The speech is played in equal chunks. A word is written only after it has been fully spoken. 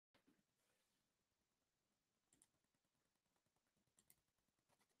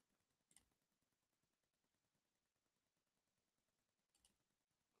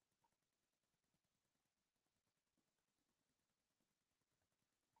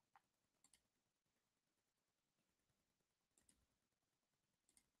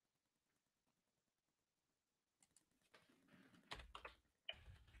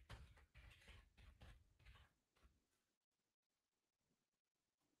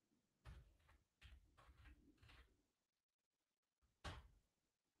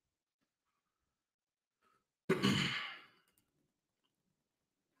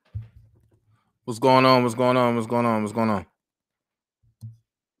What's going on? What's going on? What's going on? What's going on?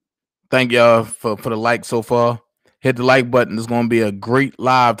 Thank y'all for the like so far. Hit the like button. It's going to be a great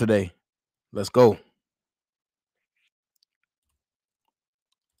live today. Let's go.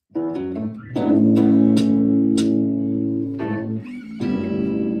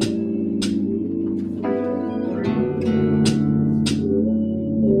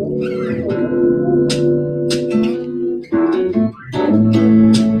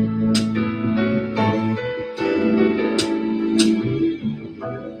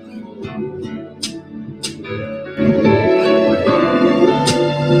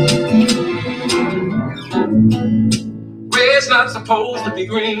 Red's not supposed to be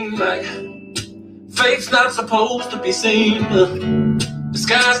green, like faith's not supposed to be seen. The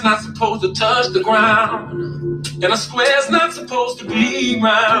sky's not supposed to touch the ground, and a square's not supposed to be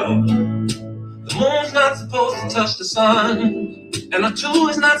round. The moon's not supposed to touch the sun, and a two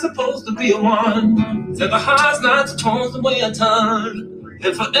is not supposed to be a one. Said the heart's not supposed to weigh a ton,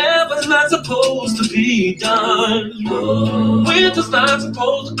 and forever's not supposed to be done. Winter's not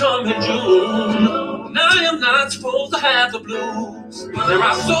supposed to come in June, and I am not supposed to have the blues. There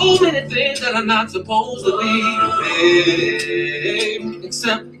are so many things that are not supposed to be, babe,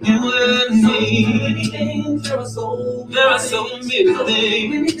 except you and me. There are so many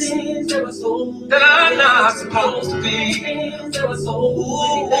things that are not supposed to be.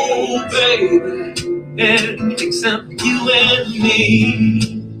 Ooh, baby, yeah, except you and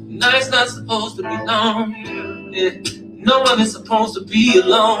me. Night's not supposed to be long. Yeah. No one is supposed to be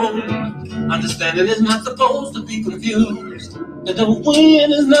alone. Understanding is not supposed to be confused, and the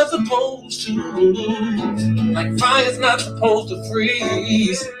wind is not supposed to lose. Like fire's not supposed to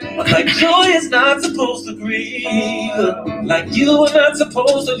freeze, but like joy is not supposed to grieve. Like you are not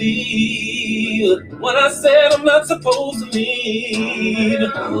supposed to leave what I said I'm not supposed to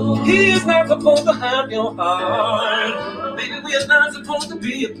mean. He is not supposed to have your heart. Baby, we are not supposed to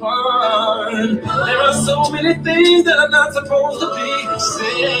be apart. There are so many things that are not supposed to be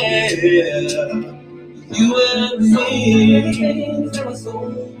said. You and me.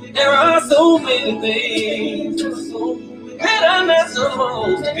 There are so many things that are not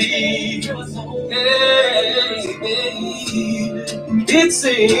supposed to be. Hey. It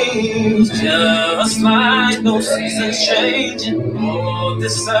seems just like no seasons changing on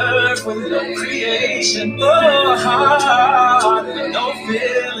this earth with no creation, or a heart with no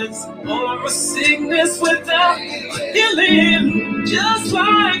feelings, or a sickness without healing, just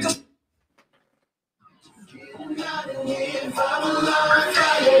like a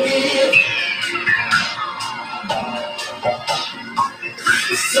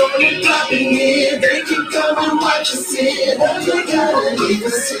so you popping in, they can come and watch you sit. All you gotta leave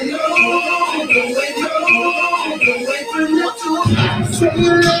us to know. Don't wait for nothing. Say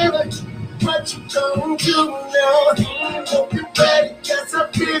you later, what you gonna do now? Hope you're ready, cause I'm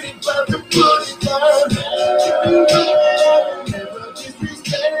pretty about to put it down. Never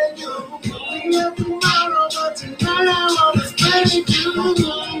disrespect you. We have tomorrow, but tonight I wanna spend you.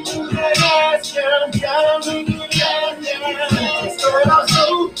 That ass down, gotta make it down. Start off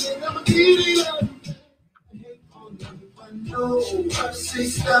so I'm a idiot. I say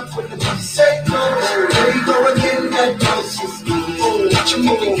stop when the beat say go. There you go again, that dance is cool. What you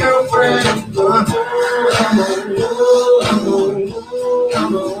moving, girlfriend?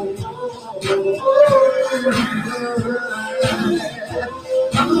 Come on.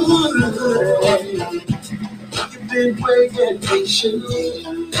 You've been waiting patiently.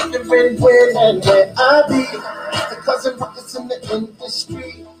 Different when and where I be. The cousin rockets in the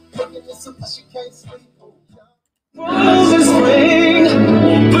industry. Making this so that you can't sleep. rose is spring,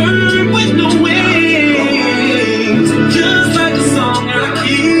 bird with no wings, just like a song I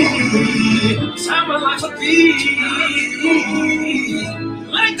keep. How my life would be,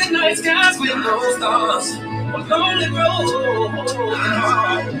 like the night skies with no stars, a lonely road,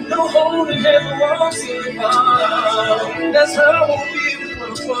 no holding heaven walks in the park. That's how I won't be with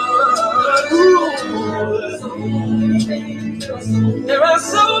there are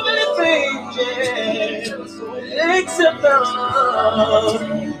so many things, yeah, except love.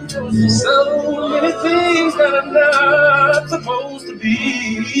 So many things that are not supposed to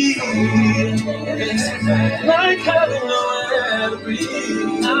be. Like having nowhere to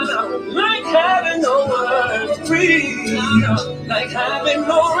breathe, like having nowhere to breathe, like having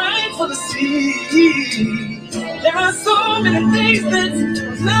no rain for the sea. There are so many things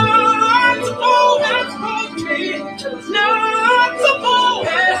that's not supposed to be, not supposed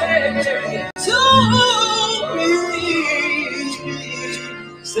to be,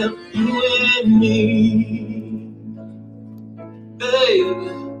 except you and me, baby.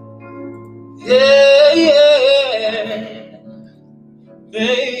 Yeah.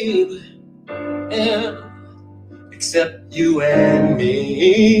 babe. Yeah. Except you and me.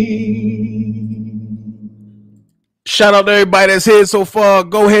 Shout out to everybody that's here so far.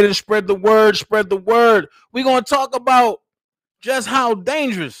 Go ahead and spread the word. Spread the word. We're going to talk about just how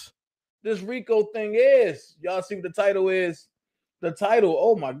dangerous this RICO thing is. Y'all see what the title is? The title,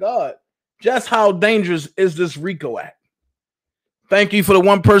 oh my God. Just how dangerous is this RICO Act? Thank you for the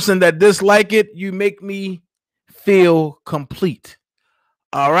one person that dislike it. You make me feel complete.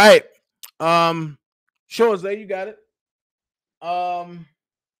 All right. Sure, Zay, you got it.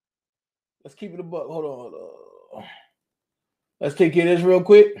 Let's keep it a buck. Hold on. Let's take care of this real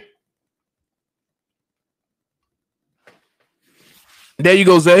quick. There you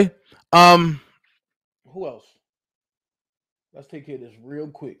go, Zay. Who else? Let's take care of this real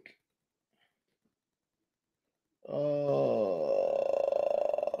quick.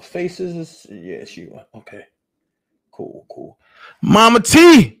 Faces is, yes, you are. Okay. Cool. Mama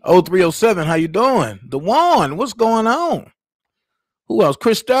T 0307, how you doing? Dewan, what's going on? Who else?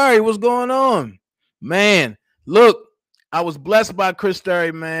 Chris Starry, what's going on? Man, look, I was blessed by Chris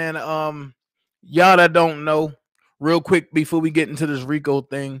Starry, man. Y'all that don't know, real quick before we get into this RICO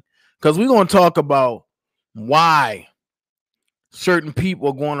thing, because we're going to talk about why certain people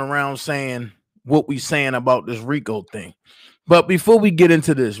are going around saying what we saying about this RICO thing. But before we get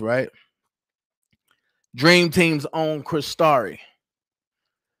into this, right? Dream Team's own Chris Starry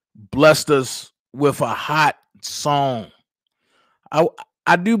blessed us with a hot song.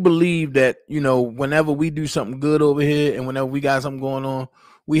 I do believe that, you know, whenever we do something good over here and whenever we got something going on,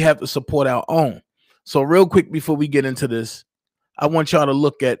 we have to support our own. So real quick before we get into this, I want y'all to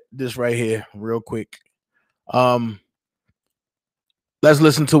look at this right here real quick. Let's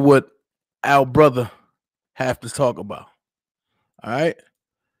listen to what our brother have to talk about. All right.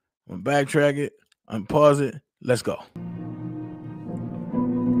 I'm gonna backtrack it. Unpause it. Let's go.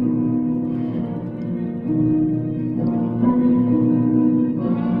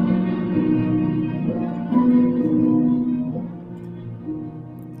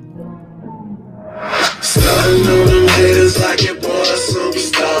 Starting on them haters like it was a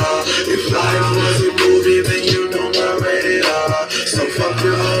superstar. If life was a movie, then you know my rated R. So fuck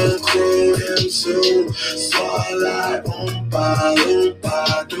your whole crew, him too. Spotlight, oompa,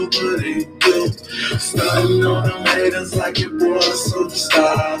 loompa, doopity-doo. Starting on them haters like it was a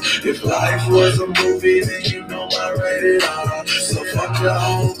superstar. If life was a movie, then you know my rated R. So fuck your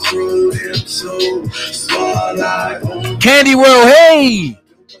whole crew, him too. Spotlight, oompa. Candy World, hey!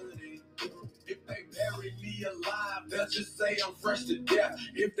 They'll just say I'm fresh to death.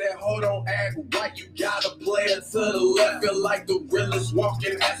 If that hoe don't act right, you gotta play it to the left. Feel like the realest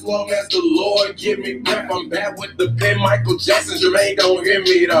walking as long as the Lord give me breath. I'm bad with the pen, Michael Jackson, Jermaine don't hear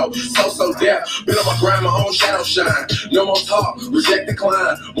me though. So deaf, been on my grind, my own shadow shine. No more talk, reject,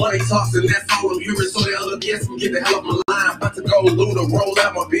 decline. Money talks and that's all I'm hearing. So the other yes can get the hell off my line. About to go Luda, roll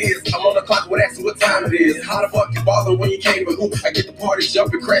out my biz. I'm on the clock with asking what time it is. How the fuck you bother when you came but who? I get the party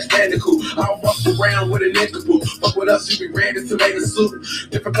jumping, crash bandicoot. I don't fuck around with an nincompoop. Fuck with us, you be red as tomato soup.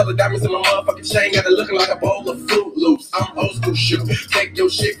 Different color diamonds in my motherfucking chain. Got it looking like a bowl of Fruit Loops. I'm old school shit. Take your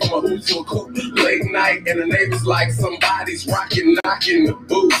shit from a hoop to a coop. Late night and the neighbors like somebody's rocking, knocking the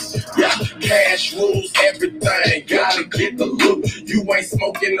boots. Yeah, cash rules everything. Gotta get the loot. You ain't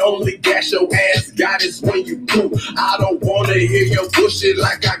smoking, only gas your ass. Got it when you poop. I don't wanna hear your bullshit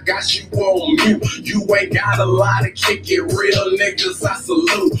like I got you on mute. You ain't got a lot of kick it, real niggas. I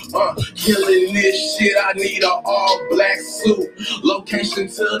salute. Killing this shit. I need a all black suit. Location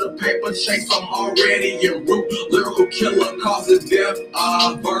to the paper chase. I'm already en route. Lyrical killer causes death.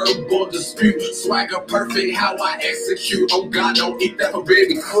 Verbal dispute. Swagger perfect. How I execute. Oh God, don't eat that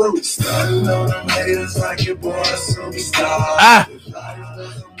forbidden fruit. Starting on them haters like it was a superstar.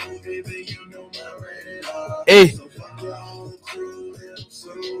 Hey.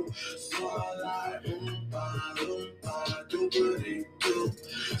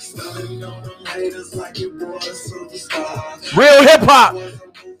 Real hip hop.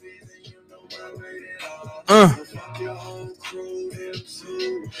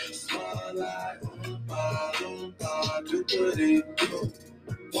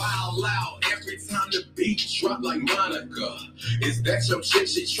 Wild loud every time the beat drop like Monica. Is that your chick?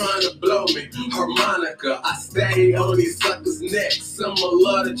 She trying to blow me? Harmonica. I stay on these suckers' necks,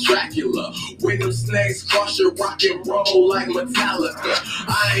 similar to Dracula. When them snakes cross your rock and roll like Metallica.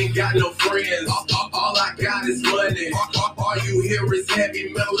 I ain't got no friends. All I got is money. All you hear is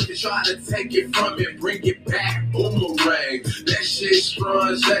heavy metal. If you try to take it from me, bring it back. Boomerang. That shit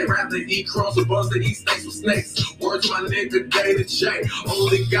strong. Jay rather eat crumbs with buns than eat steaks with snakes. Word to my nigga DanaJay.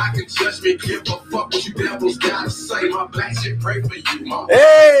 Only God can judge me, give a fuck what you devils gotta say. My black shit pray for you. My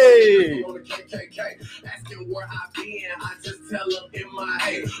hey, on the KKK, asking where I been, I just tell them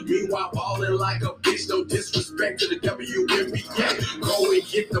MIA. Meanwhile, balling like a bitch, no disrespect to the WNBA. Go and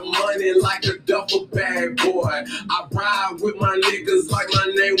get the money like a duffel bag, boy. I ride with my niggas like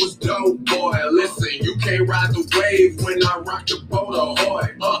my name was Dope Boy. Listen, you can't ride the wave when I rock the boat ahoy.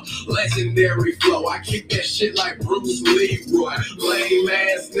 Legendary flow, I kick that shit like Bruce Leroy. Lame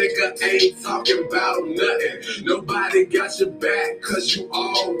ass nigga ain't talking about nothing. Nobody got your back, cause you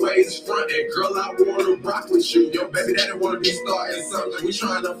always frontin'. Girl, I wanna rock with you. Your baby daddy wanna be starting something. We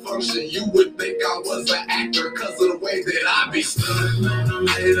trying to function. You would think I was an actor, cause of the way that I be stunning on them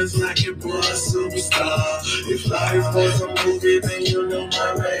haters like it was a superstar. If life was a movie, then you know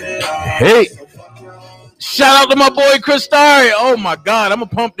my rated R. hey. Shout out to my boy Chris Starry. Oh my God, I'm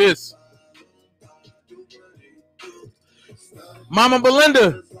gonna pump this. Mama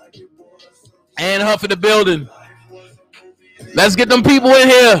Belinda and Huff in the building. Let's get them people in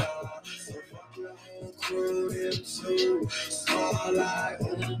here.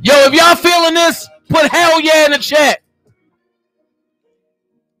 Yo, if y'all feeling this, put hell yeah in the chat.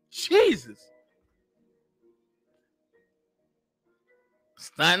 Jesus.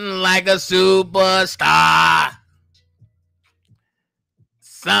 Stunting like a superstar.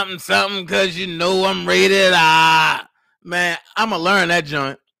 Something, something, cause you know I'm rated R. Man, I'm gonna learn that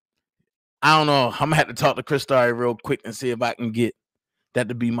joint. I don't know. I'm gonna have to talk to Chris Starry real quick and see if I can get that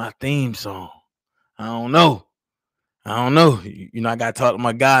to be my theme song. I don't know. You know, I gotta talk to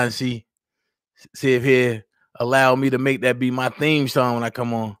my guy and see if he'll allow me to make that be my theme song when I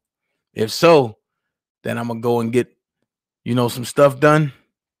come on. If so, then I'm gonna go and get, you know, some stuff done,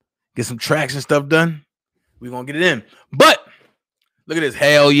 get some tracks and stuff done. We're gonna get it in. But look at this.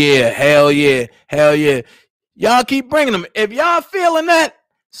 Hell yeah, hell yeah, hell yeah. Y'all keep bringing them. If y'all feeling that,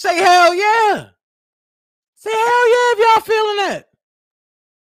 say hell yeah. Say hell yeah if y'all feeling that.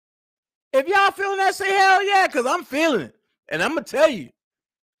 If y'all feeling that, say hell yeah, because I'm feeling it. And I'm going to tell you,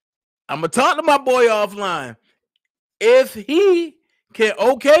 I'm going to talk to my boy offline. If he can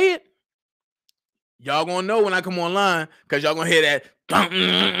okay it, y'all going to know when I come online, because y'all going to hear that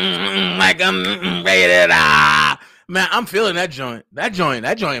like I'm rated R. Man, I'm feeling that joint. That joint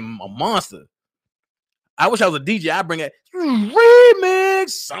a monster. I wish I was a DJ. I'd bring it remix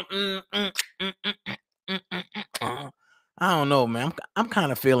something. I don't know, man. I'm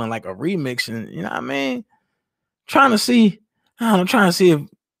kind of feeling like a remix, and you know what I mean? Trying to see if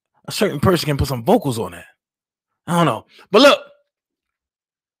a certain person can put some vocals on that. I don't know. But look,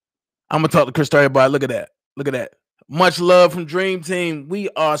 I'm gonna talk to Chris Starry about it. Look at that. Look at that. Much love from Dream Team. We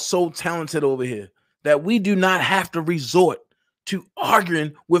are so talented over here that we do not have to resort to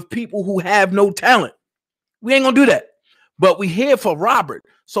arguing with people who have no talent. We ain't gonna do that. But we here for Robert.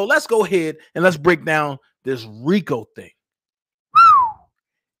 So let's go ahead and let's break down this Rico thing.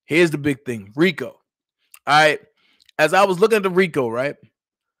 Here's the big thing, Rico. All right. As I was looking at the Rico, right,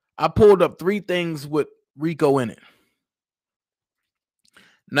 I pulled up 3 things with Rico in it.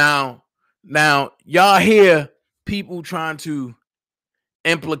 Now, y'all hear people trying to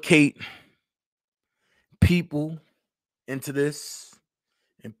implicate people into this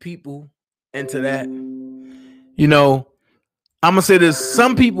and people into that. You know, I'm going to say this.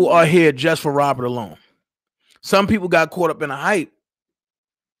 Some people are here just for Robert alone. Some people got caught up in a hype.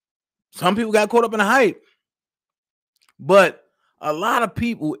 But a lot of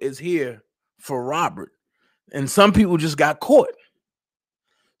people is here for Robert. And some people just got caught.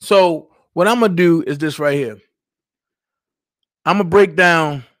 So what I'm going to do is this right here. I'm going to break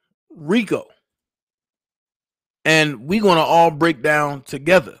down Rico. And we're going to all break down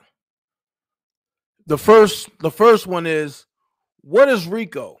together. The first one is, what is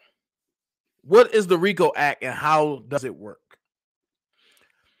Rico? What is the Rico Act and how does it work?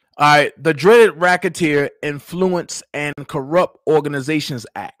 All right, the dreaded Racketeer, Influence, and Corrupt Organizations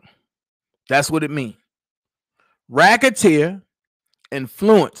Act. That's what it means. Racketeer,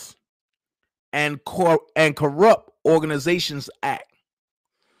 Influence, and Corrupt Organizations Act.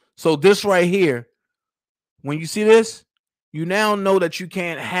 So this right here, when you see this, you now know that you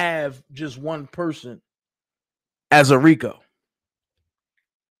can't have just one person as a Rico.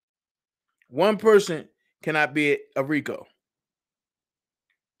 One person cannot be a Rico.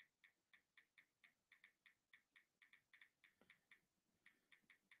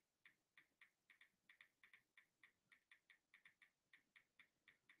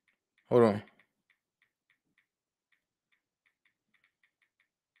 Hold on.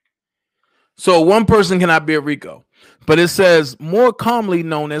 So one person cannot be a Rico, but it says more commonly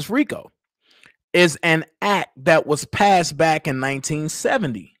known as Rico is an act that was passed back in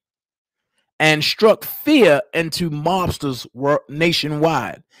 1970 and struck fear into mobsters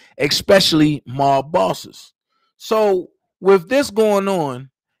nationwide, especially mob bosses. So, with this going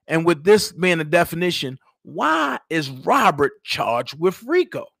on, and with this being a definition, why is Robert charged with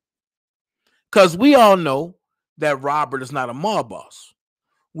RICO? Because we all know that Robert is not a mob boss.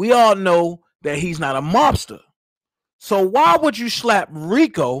 We all know that he's not a mobster. So why would you slap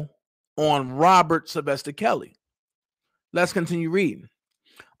RICO on Robert Sylvester Kelly? Let's continue reading.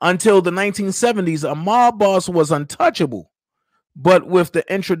 Until the 1970s, a mob boss was untouchable. But with the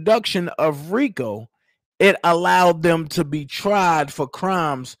introduction of RICO, it allowed them to be tried for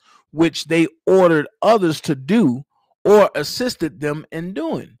crimes which they ordered others to do or assisted them in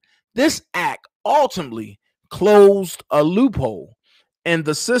doing. This act ultimately closed a loophole in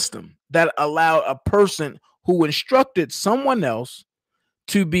the system that allowed a person who instructed someone else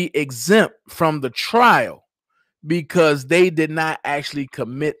to be exempt from the trial because they did not actually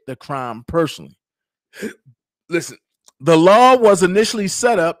commit the crime personally. Listen, the law was initially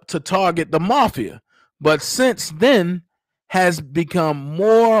set up to target the mafia, but since then has become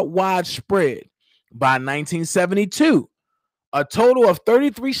more widespread. By 1972, a total of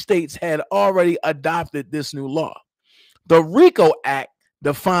 33 states had already adopted this new law. The RICO Act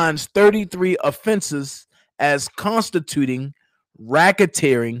defines 33 offenses as constituting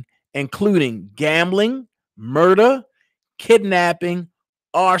racketeering, including gambling, murder, kidnapping,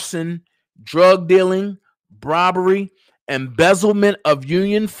 arson, drug dealing, robbery, embezzlement of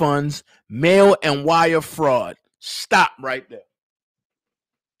union funds, mail and wire fraud. Stop right there.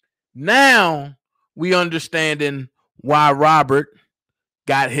 Now we understanding why Robert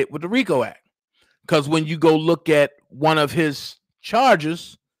got hit with the RICO Act. Because when you go look at one of his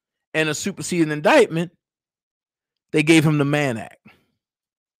charges and a superseding indictment, they gave him the Mann Act.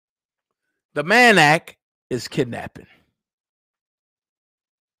 The Mann Act is kidnapping.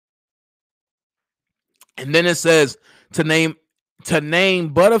 And then it says to name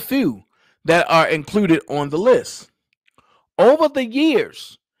but a few that are included on the list. Over the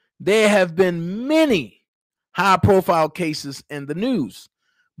years, there have been many high-profile cases in the news,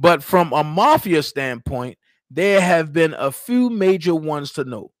 but from a mafia standpoint, there have been a few major ones to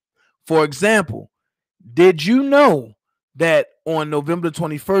note. For example, did you know that on November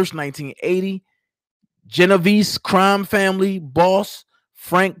 21st, 1980, Genovese crime family boss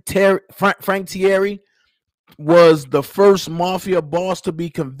Frank Thierry was the first mafia boss to be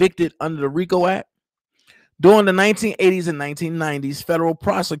convicted under the RICO Act? During the 1980s and 1990s, federal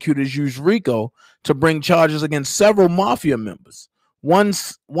prosecutors used RICO to bring charges against several mafia members. One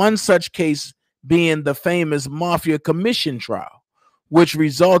such case being the famous Mafia Commission trial, which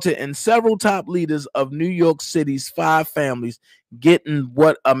resulted in several top leaders of New York City's 5 families getting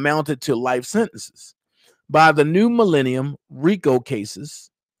what amounted to life sentences. By the new millennium, RICO cases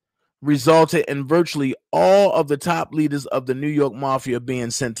resulted in virtually all of the top leaders of the New York Mafia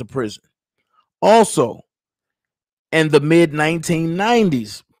being sent to prison. Also, in the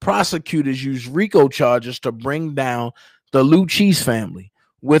mid-1990s, prosecutors used RICO charges to bring down the Lucchese family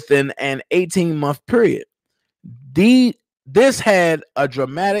within an 18-month period. This had a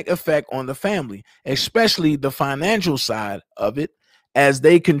dramatic effect on the family, especially the financial side of it, as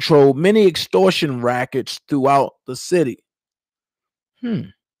they controlled many extortion rackets throughout the city.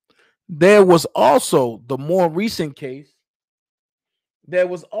 There was also the more recent case.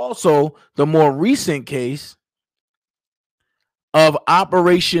 Of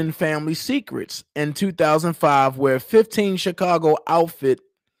Operation Family Secrets in 2005, where 15 Chicago outfit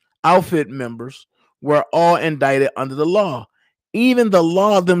members were all indicted under the law. Even the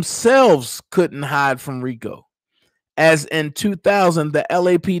law themselves couldn't hide from RICO. As in 2000, the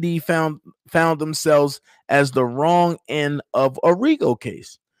LAPD found themselves as the wrong end of a RICO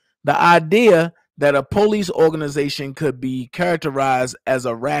case. The idea that a police organization could be characterized as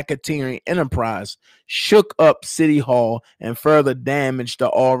a racketeering enterprise shook up City Hall and further damaged the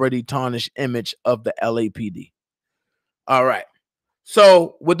already tarnished image of the LAPD. All right.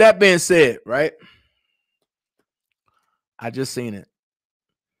 So with that being said, right? I just seen it.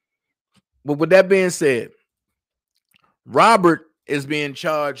 But with that being said, Robert is being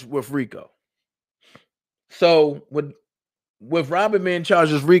charged with RICO. So with Robert being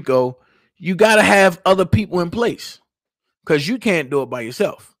charged with RICO, you got to have other people in place because you can't do it by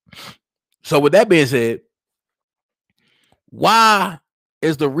yourself. So with that being said, why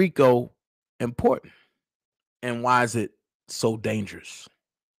is the RICO important? And why is it so dangerous?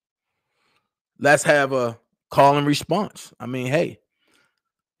 Let's have a call and response. I mean, hey,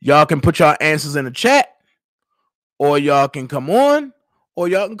 y'all can put your answers in the chat, or y'all can come on, or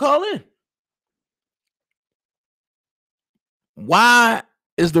y'all can call in. Why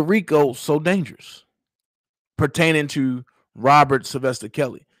is the RICO so dangerous pertaining to Robert Sylvester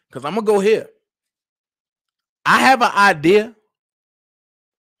Kelly? Because I'm going to go here. I have an idea,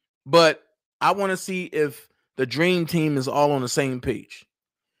 but I want to see if the dream team is all on the same page.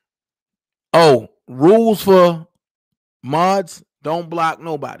 Oh, rules for mods: don't block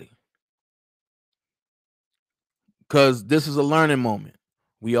nobody. Because this is a learning moment.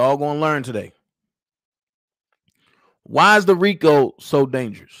 We all going to learn today. Why is the RICO so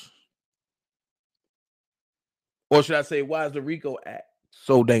dangerous? Or should I say, why is the RICO Act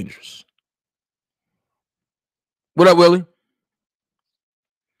so dangerous? What up, Willie?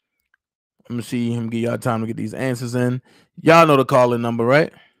 Let me see him, give y'all time to get these answers in. Y'all know the call-in number,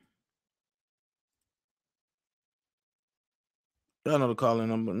 right? Y'all know the call-in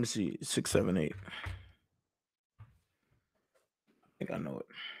number. Let me see. 678. I think I know it.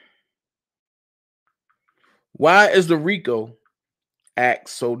 Why is the RICO Act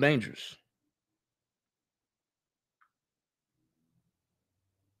so dangerous?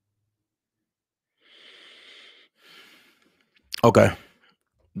 Okay.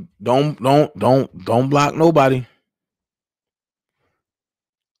 Don't block nobody.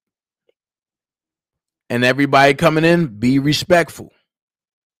 And everybody coming in, be respectful.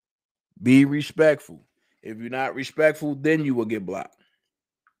 Be respectful. If you're not respectful, then you will get blocked.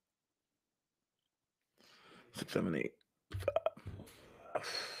 6, 7, 8, 5,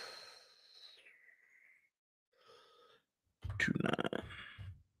 2, 9.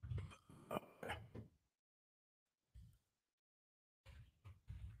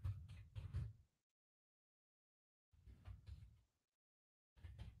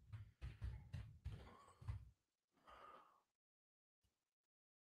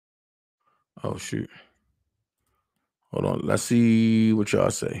 Oh, shoot. Hold on. Let's see what y'all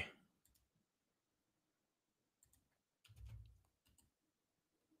say.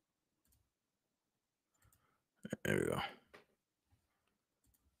 There we go.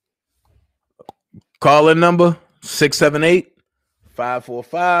 Call-in number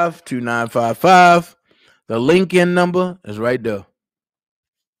 678-545-2955. The link-in number is right there.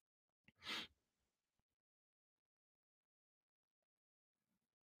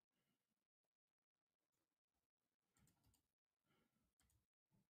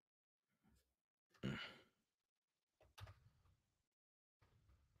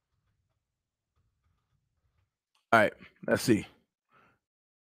 All right, let's see.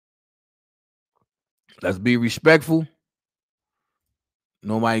 Let's be respectful.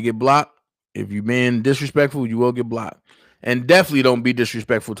 Nobody get blocked. If you're being disrespectful, you will get blocked. And definitely don't be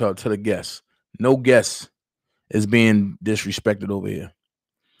disrespectful to the guests. No guest is being disrespected over here.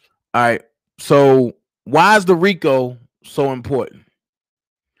 All right, so why is the RICO so important?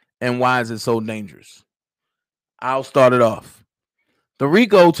 And why is it so dangerous? I'll start it off. The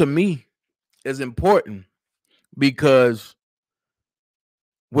RICO, to me, is important because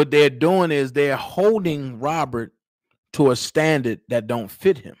what they're doing is they're holding Robert to a standard that don't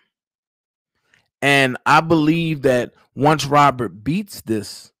fit him. And I believe that once Robert beats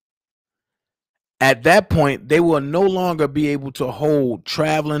this, at that point, they will no longer be able to hold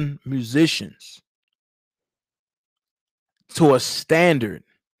traveling musicians to a standard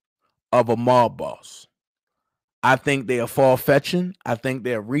of a mob boss. I think they are far-fetching. I think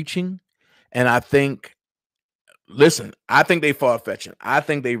they're reaching. And I think, listen, I think they far-fetching. I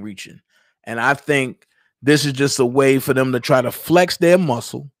think they reaching. And I think this is just a way for them to try to flex their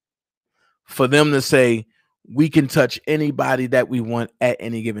muscle, for them to say, we can touch anybody that we want at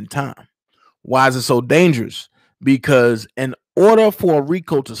any given time. Why is it so dangerous? Because in order for a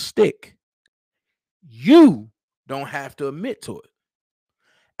RICO to stick, you don't have to admit to it.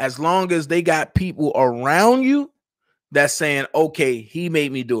 As long as they got people around you that's saying, okay, he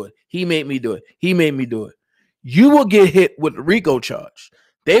made me do it. He made me do it. He made me do it. You will get hit with the RICO charge.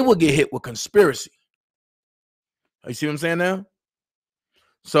 They will get hit with conspiracy. You see what I'm saying now?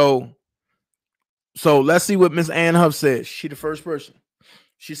 So let's see what Miss Ann Huff says. She the first person.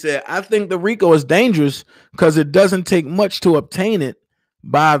 She said, I think the RICO is dangerous because it doesn't take much to obtain it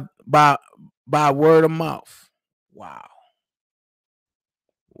by word of mouth. Wow.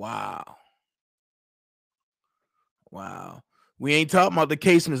 We ain't talking about the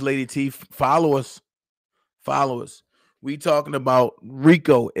case, Miss Lady T. Follow us. We talking about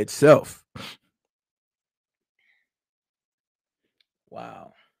RICO itself.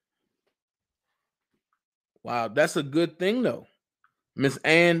 Wow. That's a good thing, though. Miss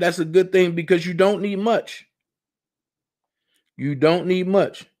Ann, that's a good thing because you don't need much. You don't need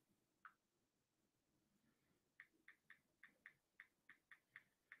much.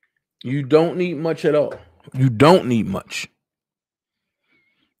 You don't need much at all. You don't need much.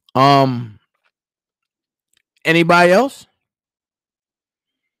 Anybody else?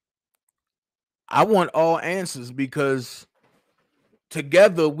 I want all answers because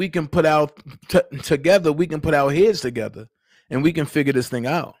together we can put our together we can put our heads together and we can figure this thing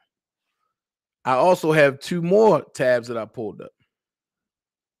out. I also have 2 more tabs that I pulled up.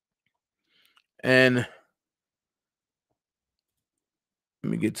 And let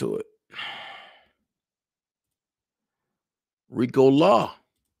me get to it. RICO law.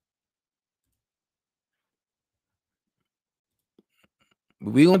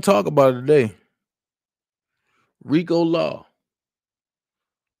 We're going to talk about it today. RICO law.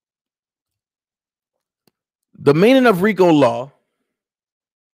 The meaning of RICO law.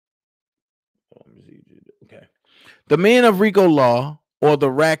 Okay. The meaning of RICO law, or the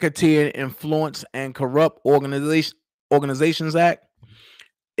Racketeering Influence and Corrupt Organizations Act,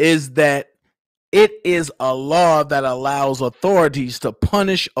 is that it is a law that allows authorities to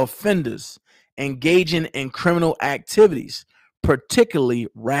punish offenders engaging in criminal activities, particularly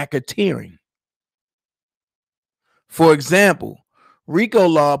racketeering. For example, RICO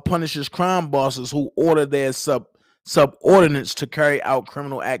law punishes crime bosses who order their subordinates to carry out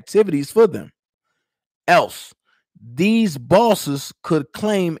criminal activities for them. Else, these bosses could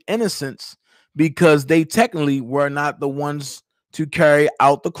claim innocence because they technically were not the ones to carry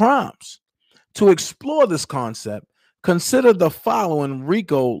out the crimes. To explore this concept, consider the following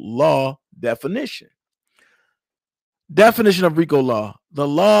RICO law definition. Definition of RICO law: the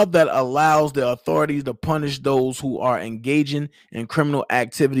law that allows the authorities to punish those who are engaging in criminal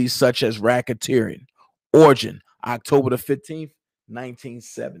activities such as racketeering. Origin: October the 15th,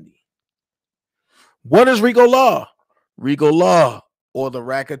 1970. What is RICO law? RICO law, or the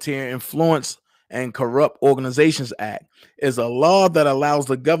Racketeering Influence and Corrupt Organizations Act, is a law that allows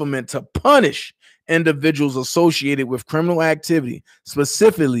the government to punish individuals associated with criminal activity,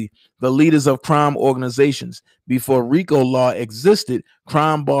 specifically the leaders of crime organizations. Before RICO law existed,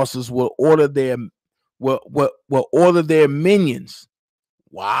 crime bosses will order their minions,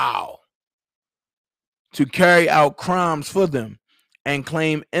 to carry out crimes for them and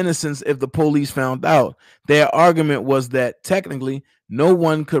claim innocence if the police found out. Their argument was that technically no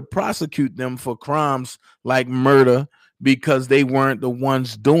one could prosecute them for crimes like murder because they weren't the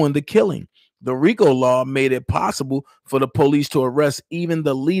ones doing the killing. The RICO law made it possible for the police to arrest even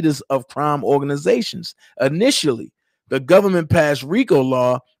the leaders of crime organizations. Initially, the government passed RICO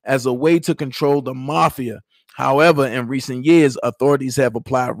law as a way to control the mafia. However, in recent years, authorities have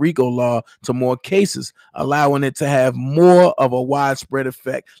applied RICO law to more cases, allowing it to have more of a widespread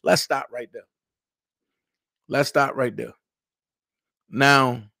effect. Let's stop right there.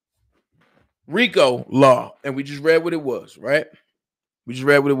 Now, RICO law, and we just read what it was, right? We just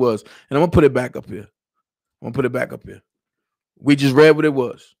read what it was. And I'm going to put it back up here. We just read what it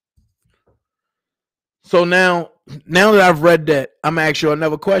was. So now that I've read that, I'm going to ask you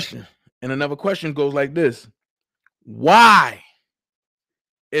another question. And another question goes like this. Why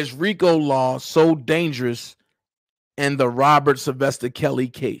is RICO law so dangerous in the Robert Sylvester Kelly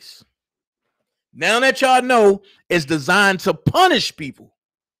case? Now that y'all know it's designed to punish people,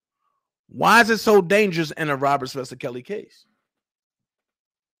 why is it so dangerous in a Robert Sylvester Kelly case?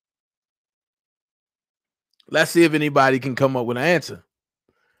 Let's see if anybody can come up with an answer.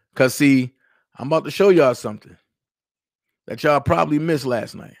 Because, see, I'm about to show y'all something that y'all probably missed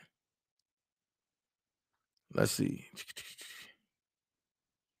last night. Let's see.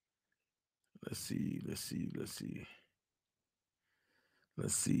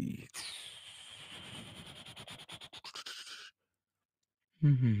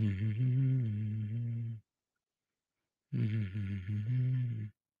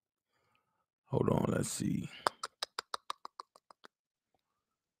 Hold on, let's see.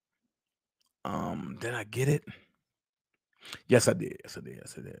 Did I get it? Yes, I did.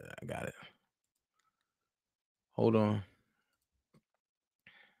 I got it. Hold on.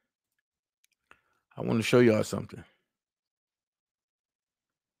 I want to show y'all something.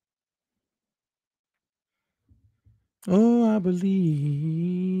 Oh, I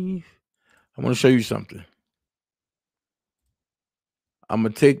believe. I want to show you something. I'm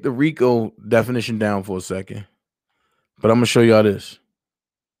going to take the RICO definition down for a second, but I'm going to show y'all this.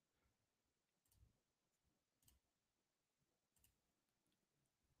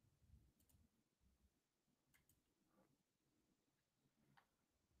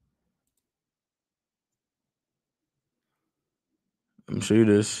 Let me show you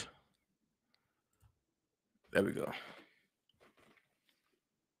this. There we go.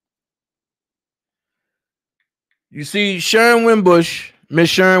 You see, Miss Sharon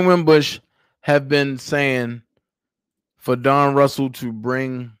Wimbush have been saying for Don Russell to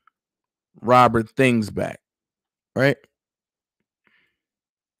bring Robert things back, right?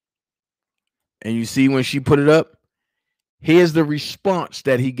 And you see when she put it up, here's the response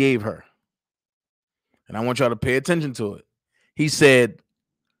that he gave her. And I want y'all to pay attention to it. He said,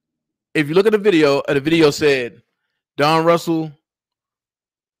 if you look at the video said, Don Russell,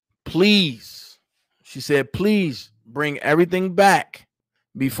 please, she said, please bring everything back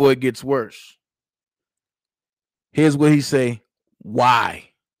before it gets worse. Here's what he say, why?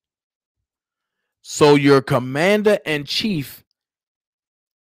 So your commander-in-chief,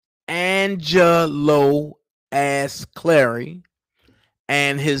 Angelo ass Clary,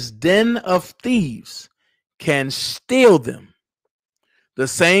 and his den of thieves can steal them the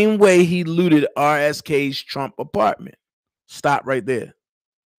same way he looted RSK's Trump apartment. Stop right there.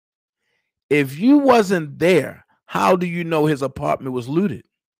 If you wasn't there, how do you know his apartment was looted?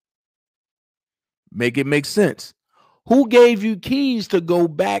 Make it make sense. Who gave you keys to go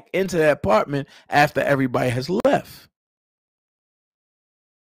back into that apartment after everybody has left?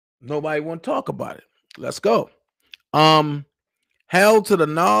 Nobody want to talk about it. Let's go. Hell to the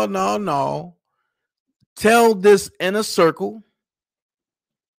no. Tell this inner circle.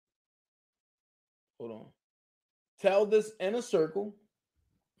 Hold on. Tell this inner circle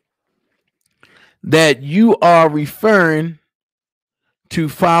that you are referring to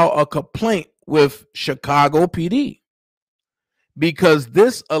file a complaint with Chicago PD because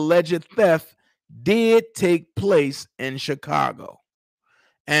this alleged theft did take place in Chicago.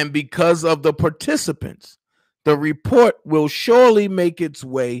 And because of the participants, the report will surely make its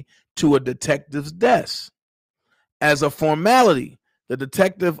way to a detective's desk. As a formality, the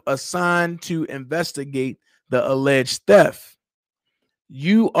detective assigned to investigate the alleged theft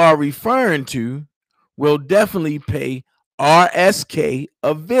you are referring to will definitely pay RSK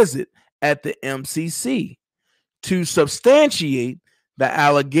a visit at the MCC to substantiate the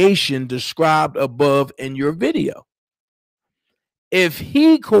allegation described above in your video. If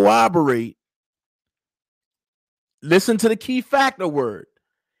he corroborate, listen to the key factor word.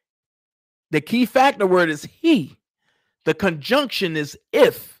 The key factor word is he. The conjunction is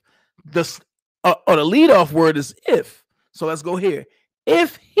if. Or the leadoff word is if. So let's go here.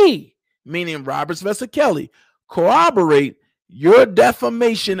 If he, meaning Robert Sylvester Kelly, corroborate your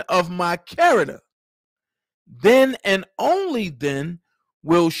defamation of my character, then and only then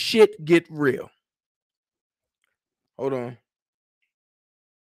will shit get real. Hold on.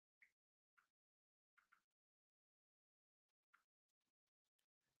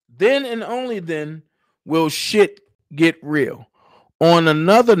 Then and only then will shit get real. On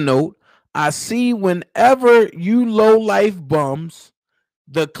another note, I see whenever you low-life bums,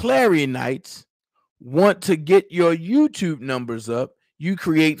 the Clarionites, want to get your YouTube numbers up, you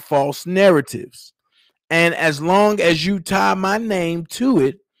create false narratives. And as long as you tie my name to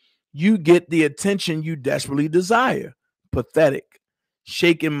it, you get the attention you desperately desire. Pathetic.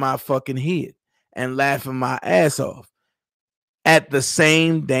 Shaking my fucking head and laughing my ass off at the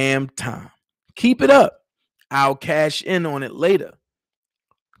same damn time. Keep it up. I'll cash in on it later.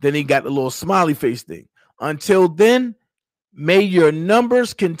 Then he got the little smiley face thing. Until then, may your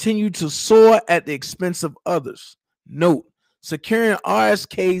numbers continue to soar at the expense of others. Note, securing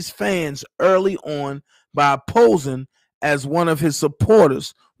RSK's fans early on by posing as one of his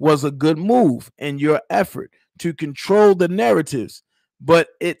supporters was a good move in your effort to control the narratives, but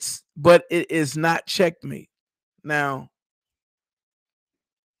it is not checkmate. Now,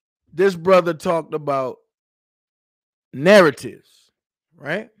 this brother talked about narratives,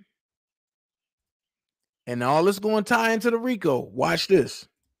 right? And all this going to tie into the RICO. Watch this.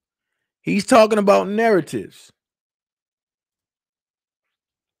 He's talking about narratives.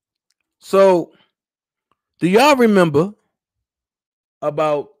 So, do y'all remember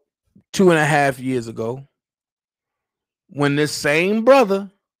about 2.5 years ago when this same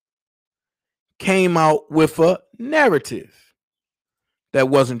brother came out with a narrative that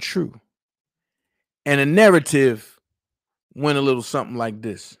wasn't true? And a narrative went a little something like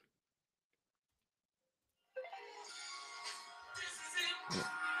this.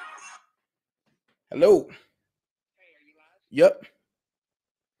 Hello. Hey, are you live? Yep.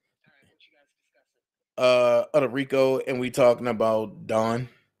 All right, what you guys discussing? Other Rico, and we talking about Don. Okay,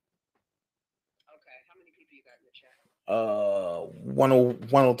 how many people you got in the chat?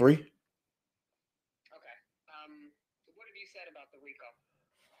 103. Okay. What have you said about the RICO?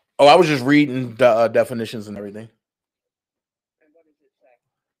 Oh, I was just reading the definitions and everything. And what does it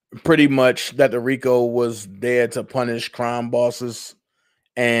say? Pretty much that the RICO was there to punish crime bosses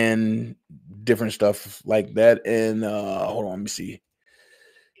and different stuff like that. And hold on, let me see.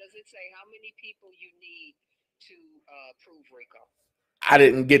 Does it say how many people you need to prove RICO? I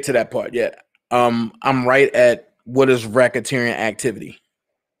didn't get to that part yet. I'm right at what is racketeering activity.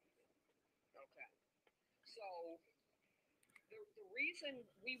 Okay. So the reason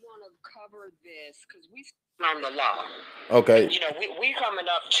we want to cover this because we on the law. Okay. You know, we coming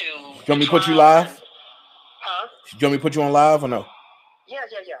up to. Do you want me to put you live? Huh? Do you want me to put you on live or no? Yeah.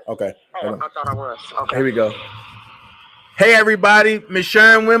 Okay. Oh, I thought I was. Okay. Here we go. Hey everybody, Miss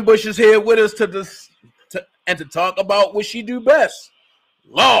Sharon Wimbush is here with us to talk about what she do best.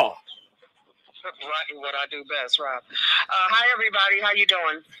 Law. Right, what I do best, Rob. Hi everybody, how you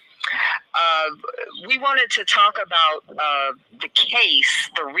doing? We wanted to talk about the case,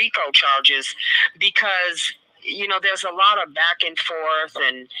 the RICO charges, because you know there's a lot of back and forth,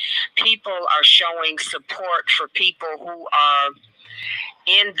 and people are showing support for people who are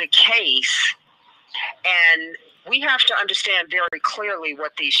in the case, and we have to understand very clearly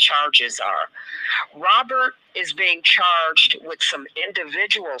what these charges are. Robert is being charged with some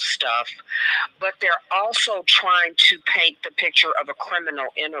individual stuff, but they're also trying to paint the picture of a criminal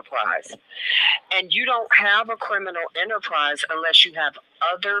enterprise. And you don't have a criminal enterprise unless you have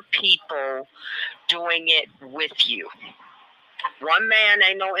other people doing it with you. One man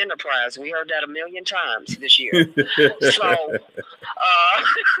ain't no enterprise. We heard that 1,000,000 times this year. So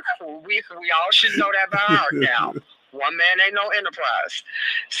we all should know that by heart now. One man ain't no enterprise.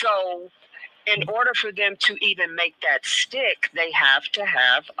 So in order for them to even make that stick, they have to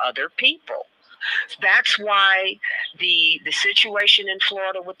have other people. That's why the situation in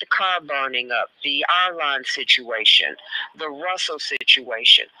Florida with the car burning up, the airline situation, the Russell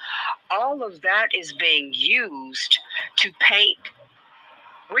situation, all of that is being used to paint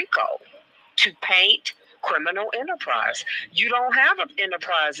RICO, to paint criminal enterprise. You don't have an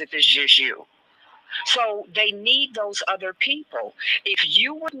enterprise if it's just you. So they need those other people. If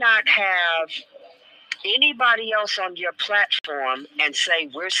you would not have anybody else on your platform and say,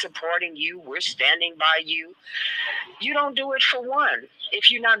 we're supporting you, we're standing by you, you don't do it for one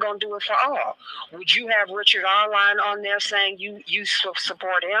if you're not going to do it for all. Would you have Richard Arline on there saying you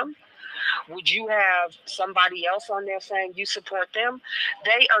support him? Would you have somebody else on there saying you support them?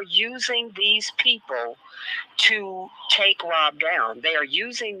 They are using these people to take Rob down. They are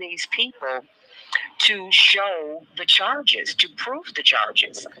using these people to show the charges, to prove the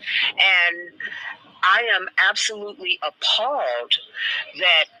charges. And I am absolutely appalled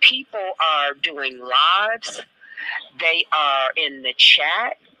that people are doing lives. They are in the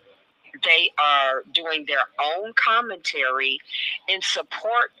chat. They are doing their own commentary in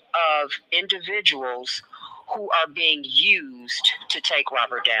support of individuals who are being used to take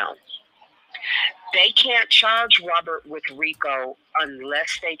Robert down. They can't charge Robert with RICO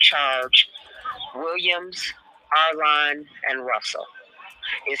unless they charge Williams, Arline, and Russell.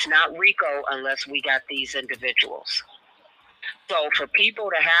 It's not RICO unless we got these individuals. So for people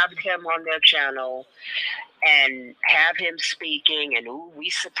to have him on their channel and have him speaking and ooh, we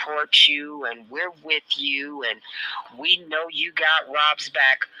support you and we're with you and we know you got Rob's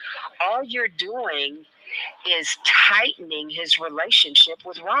back, all you're doing is tightening his relationship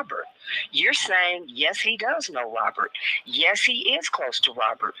with Robert. You're saying, yes, he does know Robert. Yes, he is close to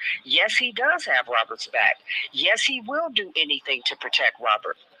Robert. Yes, he does have Robert's back. Yes, he will do anything to protect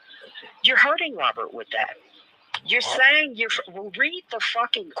Robert. You're hurting Robert with that. You're saying read the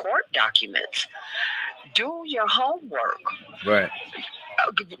fucking court documents. Do your homework. Right.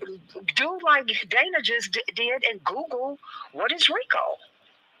 Do like Dana just did and Google what is RICO.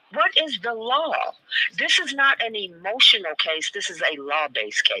 What is the law? This is not an emotional case. This is a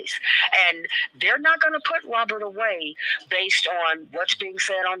law-based case. And they're not going to put Robert away based on what's being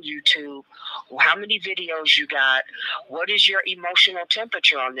said on YouTube, how many videos you got, what is your emotional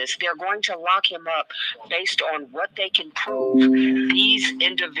temperature on this. They're going to lock him up based on what they can prove these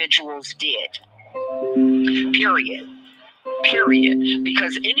individuals did. Period.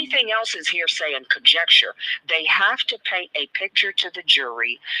 Because anything else is hearsay and conjecture. They have to paint a picture to the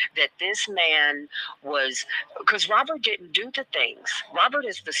jury that this man was, because Robert didn't do the things. Robert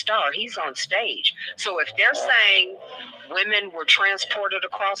is the star. He's on stage. So if they're saying women were transported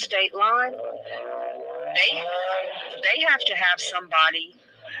across state line, they have to have somebody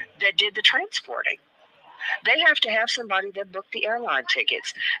that did the transporting. They have to have somebody that booked the airline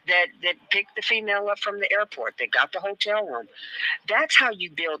tickets, that picked the female up from the airport, that got the hotel room. That's how you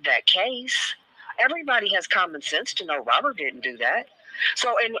build that case. Everybody has common sense to know Robert didn't do that.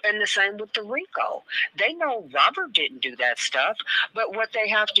 So, and the same with the RICO. They know Robert didn't do that stuff, but what they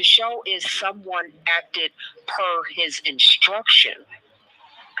have to show is someone acted per his instruction.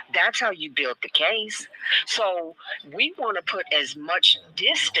 That's how you build the case. So we want to put as much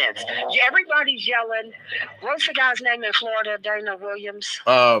distance. Everybody's yelling. What's the guy's name in Florida? Dana Williams.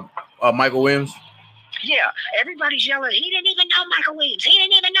 Michael Williams. Yeah, everybody's yelling. He didn't even know Michael Williams. He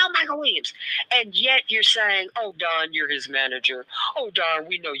didn't even know Michael Williams. And yet you're saying, "Oh, Don, you're his manager. Oh, Don,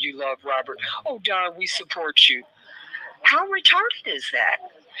 we know you love Robert. Oh, Don, we support you." How retarded is that?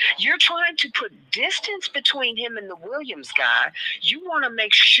 You're trying to put distance between him and the Williams guy. You want to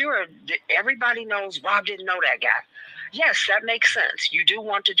make sure that everybody knows Rob didn't know that guy. Yes, that makes sense. You do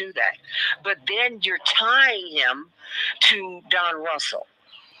want to do that. But then you're tying him to Don Russell.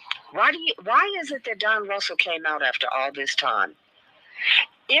 Why is it that Don Russell came out after all this time?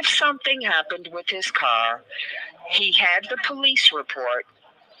 If something happened with his car, he had the police report.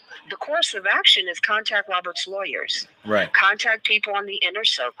 The course of action is contact Robert's lawyers. Right. Contact people on the inner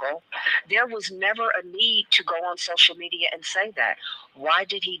circle. There was never a need to go on social media and say that. Why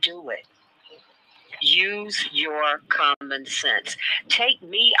did he do it? Use your common sense. Take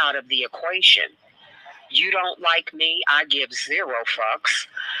me out of the equation. You don't like me, I give 0 fucks.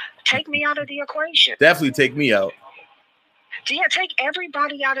 Take me out of the equation. Definitely take me out. Yeah, take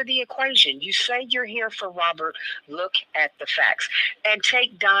everybody out of the equation. You say you're here for Robert, look at the facts. And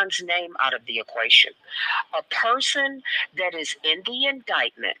take Don's name out of the equation. A person that is in the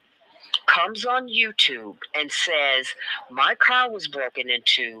indictment comes on YouTube and says, my car was broken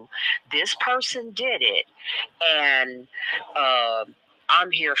into, this person did it, and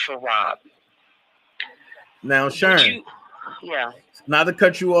I'm here for Rob. Now, Sharon, yeah. Not to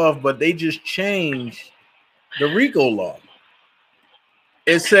cut you off, but they just changed the RICO law.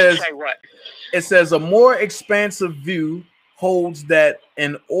 It says, say what? It says a more expansive view holds that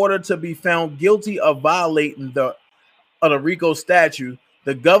in order to be found guilty of violating the RICO statute,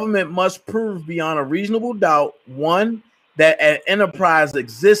 the government must prove beyond a reasonable doubt, 1, that an enterprise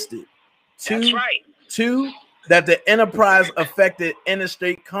existed. 2, That's right. 2, that the enterprise affected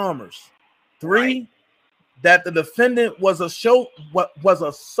interstate commerce. 3, right. That the defendant was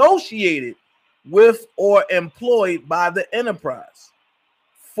associated with or employed by the enterprise.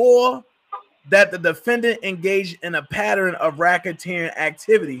 4, that the defendant engaged in a pattern of racketeering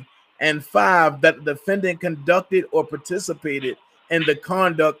activity. And 5, that the defendant conducted or participated in the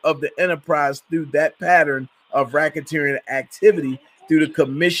conduct of the enterprise through that pattern of racketeering activity through the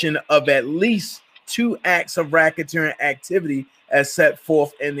commission of at least 2 acts of racketeering activity as set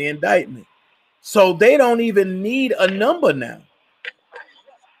forth in the indictment. So they don't even need a number now.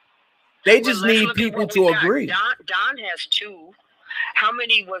 They just need people to agree. Don has 2. How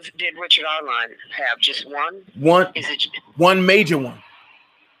many did Richard Arline have? Just one? Is it one major one?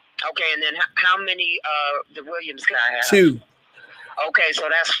 Okay, and then how many the Williams guy have? 2. Okay, so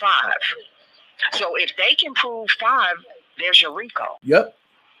that's 5. So if they can prove 5, there's your RICO. Yep.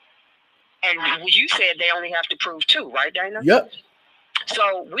 And you said they only have to prove 2, right, Dana? Yep.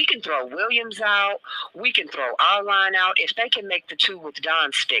 So we can throw Williams out. We can throw Arline out. If they can make the 2 with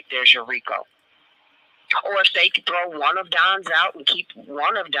Don stick, there's your RICO. Or if they could throw one of Don's out and keep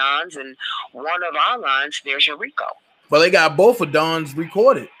one of Don's and one of Arline's, there's your RICO. Well, they got both of Don's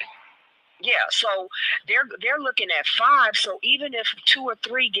recorded. Yeah, so they're looking at 5. So even if 2 or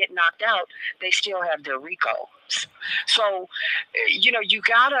 3 get knocked out, they still have their RICO. So, you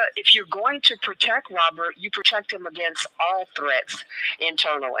gotta, if you're going to protect Robert, you protect him against all threats,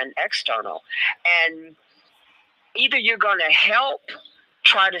 internal and external. And either you're going to help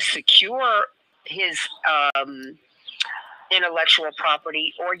try to secure his intellectual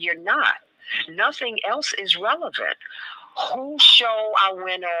property, or you're not. Nothing else is relevant. Whose show I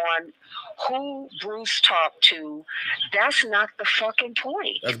went on, who Bruce talked to, that's not the fucking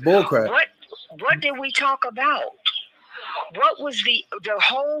point. That's bullcrap. What did we talk about? What was the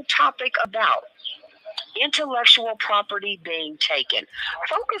whole topic about? Intellectual property being taken.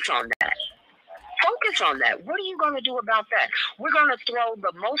 Focus on that. Focus on that. What are you going to do about that? We're going to throw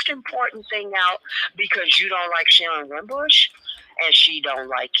the most important thing out because you don't like Sharon Wimbush and she don't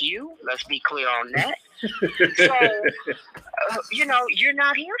like you. Let's be clear on that. So, you're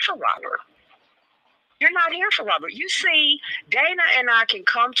not here for Robert. You're not here for Robert. You see, Dana and I can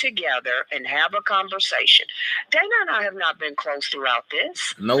come together and have a conversation. Dana and I have not been close throughout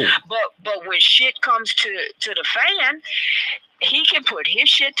this. No. But when shit comes to the fan, he can put his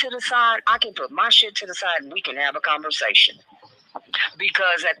shit to the side. I can put my shit to the side, and we can have a conversation.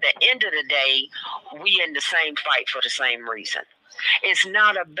 Because at the end of the day, we in the same fight for the same reason. It's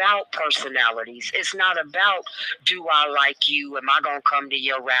not about personalities. It's not about, do I like you? Am I going to come to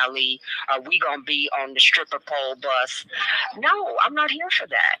your rally? Are we going to be on the stripper pole bus? No, I'm not here for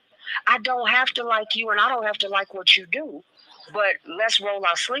that. I don't have to like you, and I don't have to like what you do. But let's roll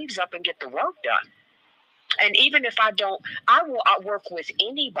our sleeves up and get the work done. And even if I don't, I will work with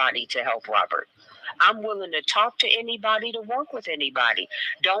anybody to help Robert. I'm willing to talk to anybody, to work with anybody.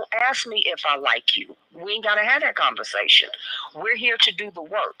 Don't ask me if I like you. We ain't got to have that conversation. We're here to do the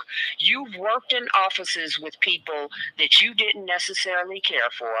work. You've worked in offices with people that you didn't necessarily care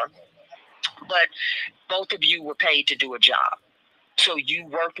for, but both of you were paid to do a job. So you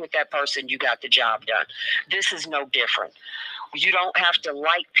worked with that person, you got the job done. This is no different. You don't have to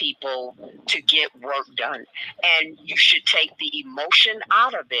like people to get work done. And you should take the emotion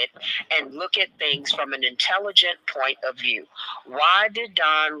out of it and look at things from an intelligent point of view. Why did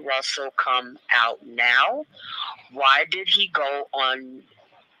Don Russell come out now? Why did he go on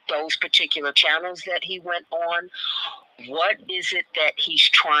those particular channels that he went on? What is it that he's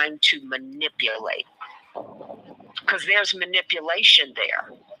trying to manipulate? Because there's manipulation there.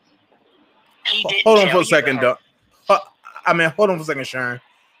 He didn't hold on for a second, Doc. Hold on for a second, Sharon.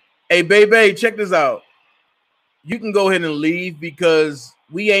 Hey, baby, check this out. You can go ahead and leave because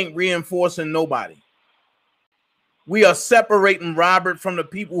we ain't reinforcing nobody. We are separating Robert from the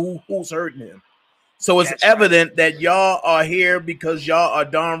people who's hurting him. So it's evident that y'all are here because y'all are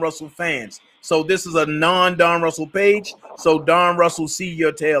Don Russell fans. So this is a non-Don Russell page. So Don Russell, see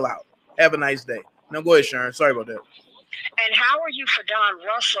your tail out. Have a nice day. Now go ahead, Sharon. Sorry about that. And how are you for Don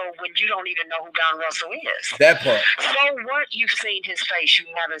Russell when you don't even know who Don Russell is? That part. So what? You've seen his face. You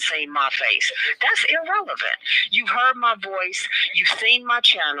haven't seen my face. That's irrelevant. You've heard my voice. You've seen my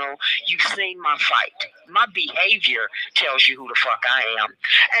channel. You've seen my fight. My behavior tells you who the fuck I am.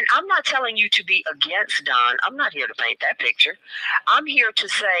 And I'm not telling you to be against Don. I'm not here to paint that picture. I'm here to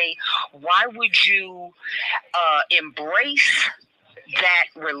say, why would you embrace that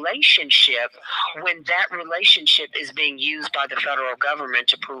relationship when that relationship is being used by the federal government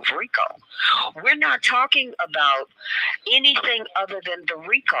to prove RICO? We're not talking about anything other than the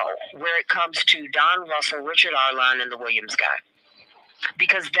RICO where it comes to Don Russell, Richard Arline, and the Williams guy.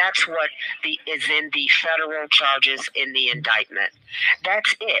 Because that's what is in the federal charges in the indictment.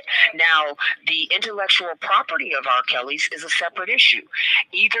 That's it. Now, the intellectual property of R. Kelly's is a separate issue.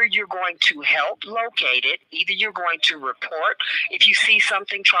 Either you're going to help locate it, either you're going to report if you see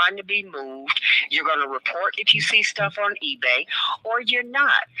something trying to be moved, you're going to report if you see stuff on eBay, or you're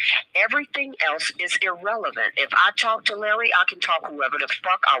not. Everything else is irrelevant. If I talk to Larry, I can talk whoever the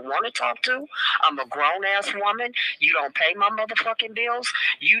fuck I want to talk to. I'm a grown-ass woman. You don't pay my motherfucking bills.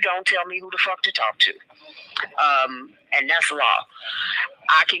 You don't tell me who the fuck to talk to. And that's law.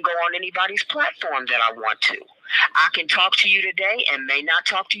 I can go on anybody's platform that I want to. I can talk to you today and may not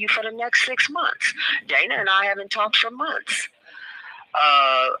talk to you for the next 6 months. Dana and I haven't talked for months.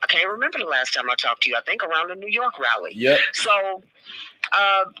 I can't remember the last time I talked to you. I think around the New York rally. Yep. So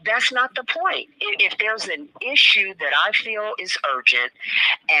that's not the point. If there's an issue that I feel is urgent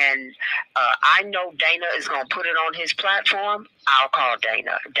and I know Dana is going to put it on his platform, I'll call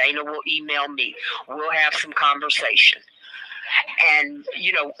Dana. Dana will email me. We'll have some conversation. And,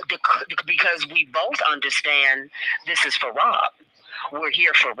 you know, because we both understand this is for Rob. We're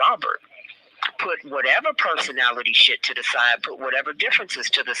here for Robert. Put whatever personality shit to the side, put whatever differences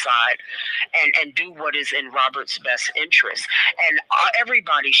to the side, and do what is in Robert's best interest. And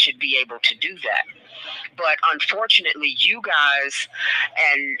everybody should be able to do that. But unfortunately, you guys,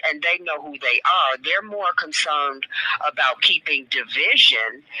 and they know who they are, they're more concerned about keeping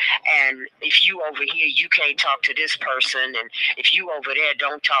division. And if you over here, you can't talk to this person, and if you over there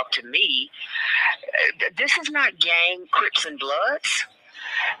don't talk to me. This is not gang, Crips, and Bloods.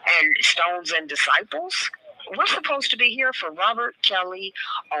 And Stones and Disciples. We're supposed to be here for Robert Kelly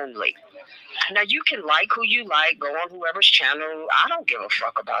only. Now, you can like who you like, go on whoever's channel. I don't give a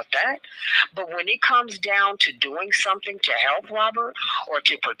fuck about that. But when it comes down to doing something to help Robert or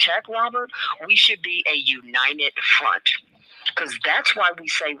to protect Robert, we should be a united front. Because that's why we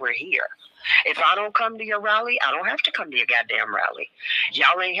say we're here. If I don't come to your rally, I don't have to come to your goddamn rally.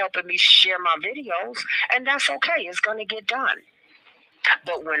 Y'all ain't helping me share my videos, and that's okay. It's going to get done.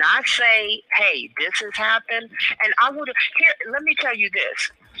 But when I say, hey, this has happened, and I would have, here, let me tell you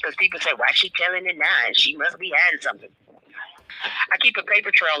this, because people say, why is she telling it now? She must be hiding something. I keep a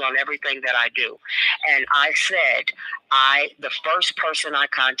paper trail on everything that I do. And I said, the first person I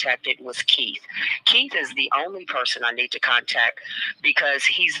contacted was Keith. Keith is the only person I need to contact because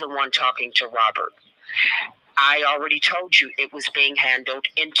he's the one talking to Robert. I already told you it was being handled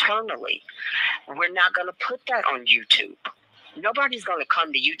internally. We're not going to put that on YouTube. Nobody's going to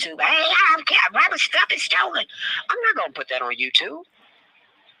come to YouTube. Hey, Robert's stuff is stolen. I'm not going to put that on YouTube.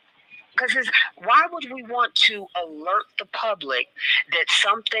 Because why would we want to alert the public that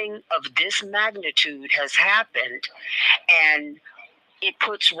something of this magnitude has happened, and it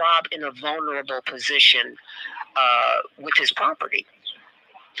puts Rob in a vulnerable position with his property?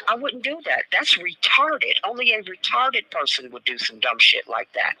 I wouldn't do that. That's retarded. Only a retarded person would do some dumb shit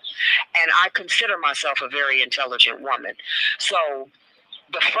like that. And I consider myself a very intelligent woman. So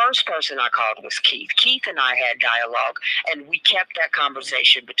the first person I called was Keith. Keith and I had dialogue, and we kept that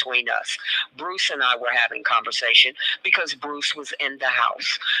conversation between us. Bruce and I were having conversation because Bruce was in the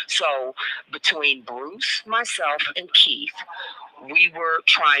house. So between Bruce, myself, and Keith, we were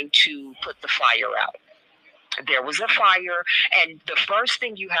trying to put the fire out. There was a fire, and the first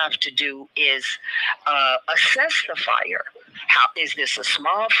thing you have to do is assess the fire. How is this a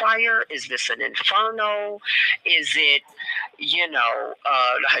small fire? Is this an inferno? Is it,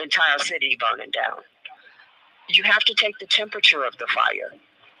 the entire city burning down? You have to take the temperature of the fire,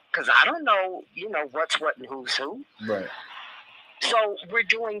 because I don't know, what's what and who's who. Right. So we're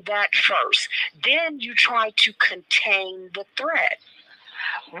doing that first. Then you try to contain the threat.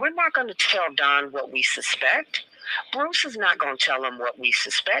 We're not going to tell Don what we suspect. Bruce is not going to tell him what we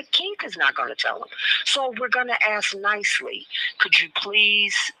suspect. Keith is not going to tell him. So we're going to ask nicely, could you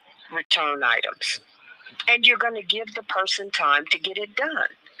please return items? And you're going to give the person time to get it done.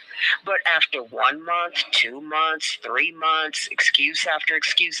 But after 1 month, 2 months, 3 months, excuse after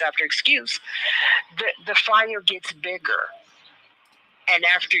excuse after excuse, the fire gets bigger. And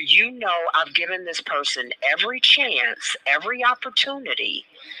after I've given this person every chance, every opportunity,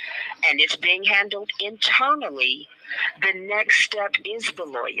 and it's being handled internally, the next step is the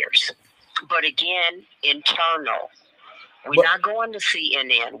lawyers. But again, internal. We're not going to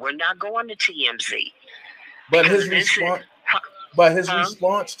CNN. We're not going to TMZ. But his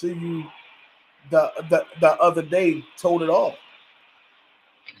response to you the other day told it all.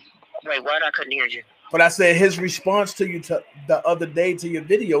 Wait, what? I couldn't hear you. But I said his response to you the other day to your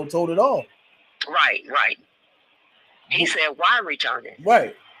video told it all. Right. He said, why return it?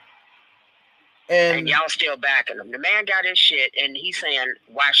 Right. And y'all still backing him. The man got his shit, and he's saying,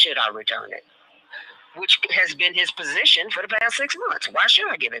 why should I return it? Which has been his position for the past 6 months. Why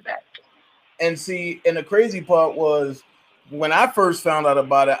should I give it back? And see, and the crazy part was, when I first found out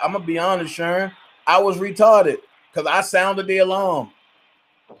about it, I'm going to be honest, Sharon, I was retarded because I sounded the alarm.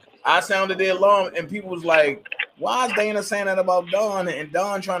 And people was like, why is Dana saying that about Don and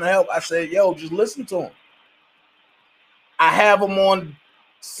Don trying to help? I said, yo, just listen to him. I have him on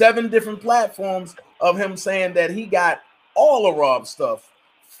 7 different platforms of him saying that he got all of Rob's stuff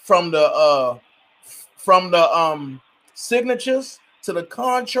from the signatures to the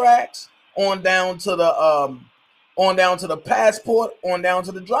contracts on down to the passport, on down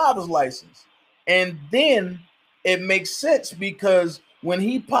to the driver's license. And then it makes sense because when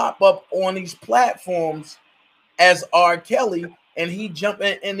he pop up on these platforms as R. Kelly and he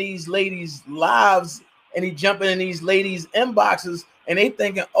jumping in these ladies' lives and he jumping in these ladies' inboxes and they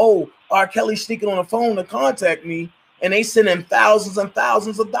thinking, oh, R. Kelly's sneaking on the phone to contact me, and they sending thousands and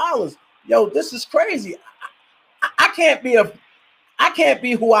thousands of dollars. Yo, this is crazy. I can't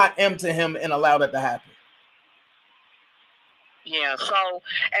be who I am to him and allow that to happen. Yeah, so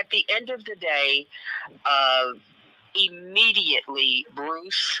at the end of the day, immediately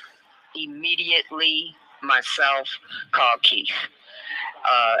Bruce, myself called Keith.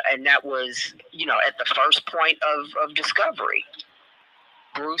 And that was, at the first point of discovery.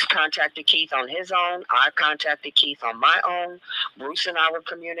 Bruce contacted Keith on his own. I contacted Keith on my own. Bruce and I were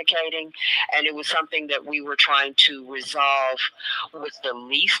communicating, and it was something that we were trying to resolve with the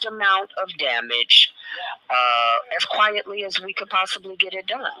least amount of damage, as quietly as we could possibly get it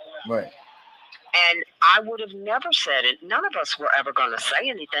done. Right. And I would have never said it. None of us were ever going to say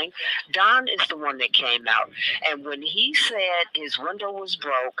anything. Don is the one that came out. And when he said his window was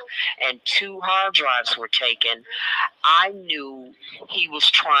broke and 2 hard drives were taken, I knew he was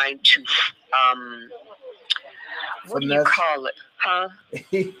trying to, what do you call it? Huh?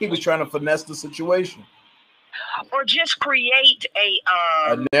 He was trying to finesse the situation. Or just create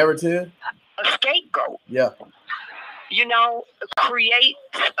a narrative? A scapegoat. Yeah. Create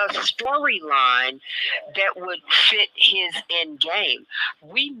a storyline that would fit his end game.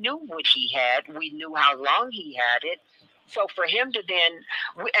 We knew what he had. We knew how long he had it. So for him to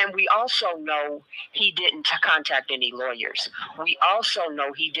then, and we also know he didn't contact any lawyers. We also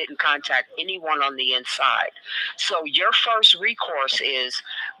know he didn't contact anyone on the inside. So your first recourse is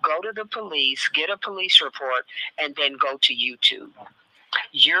go to the police, get a police report, and then go to YouTube.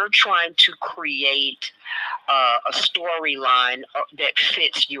 You're trying to create a storyline that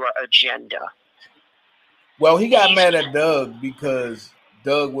fits your agenda. Well, he got mad at Doug because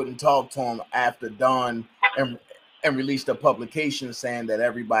Doug wouldn't talk to him after Don and released a publication saying that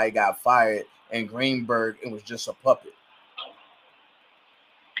everybody got fired and Greenberg, it was just a puppet.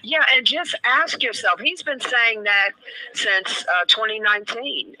 Yeah, and just ask yourself, he's been saying that since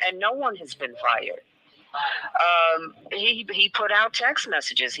 2019, and no one has been fired. He put out text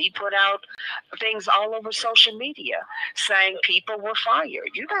messages. He put out things all over social media saying people were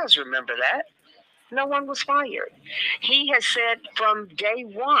fired. You guys remember that? No one was fired. He has said from day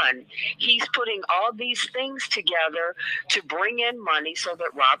one, he's putting all these things together to bring in money so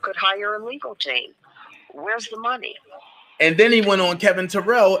that Rob could hire a legal team. Where's the money? And then he went on Kevin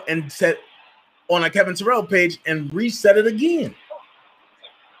Terrell and said on a Kevin Terrell page and reset it again.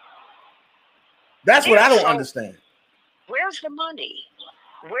 That's what I don't understand. Where's the money?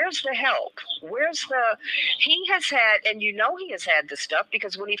 Where's the help? He has had, and you know he has had the stuff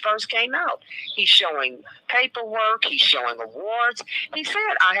because when he first came out, he's showing paperwork, he's showing awards. He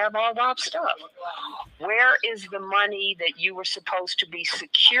said, I have all Rob's stuff. Where is the money that you were supposed to be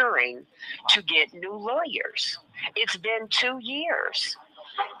securing to get new lawyers? It's been 2 years.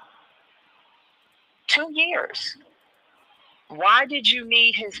 2 years. Why did you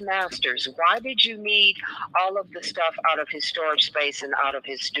need his masters? Why did you need all of the stuff out of his storage space and out of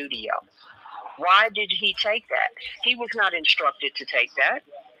his studio? Why did he take that? He was not instructed to take that.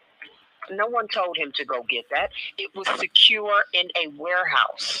 No one told him to go get that. It was secure in a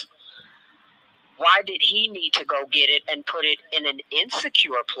warehouse. Why did he need to go get it and put it in an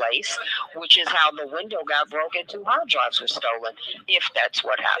insecure place, which is how the window got broken, 2 hard drives were stolen, if that's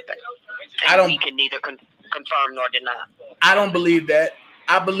what happened? And we can neither confirm nor deny. I don't believe that.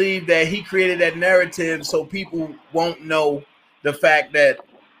 I believe that he created that narrative so people won't know the fact that,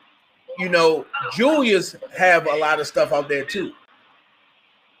 you know, Julius have a lot of stuff out there too.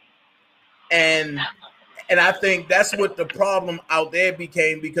 And I think that's what the problem out there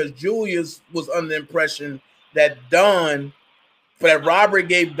became, because Julius was under the impression that Robert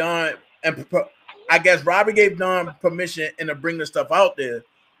gave Don, and I guess Robert gave Don permission and to bring the stuff out there.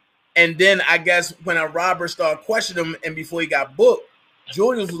 And then I guess when Robert started questioning him and before he got booked,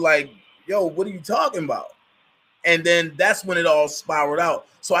 Julius was like, yo, what are you talking about? And then that's when it all spiraled out.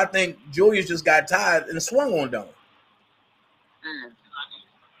 So I think Julius just got tired and swung on Don.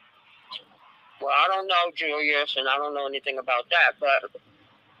 Well, I don't know Julius, and I don't know anything about that, but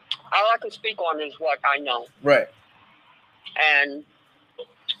all I can speak on is what I know. Right. And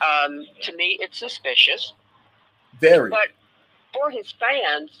to me, it's suspicious. Very. But for his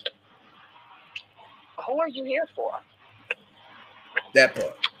fans, who are you here for? That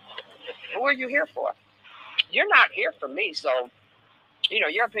part. Who are you here for? You're not here for me, so, you know,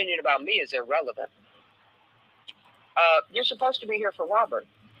 your opinion about me is irrelevant. You're supposed to be here for Robert.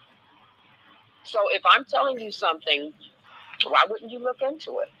 So if I'm telling you something, why wouldn't you look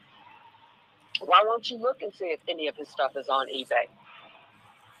into it? Why won't you look and see if any of his stuff is on eBay?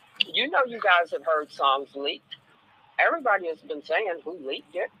 You know, you guys have heard songs leaked. Everybody has been saying who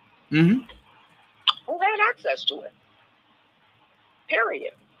leaked it. Mm-hmm. Who had access to it?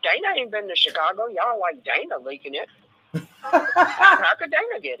 Period. Dana ain't been to Chicago. Y'all like Dana leaking it. How could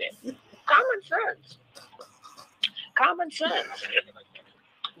Dana get it? Common sense. Common sense.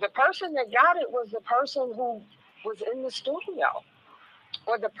 The person that got it was the person who was in the studio,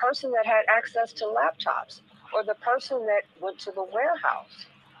 or the person that had access to laptops, or the person that went to the warehouse.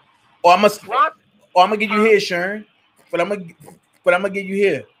 Or I'm gonna get you here, Sharon. But I'm gonna get you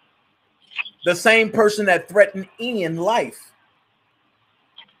here. The same person that threatened Ian life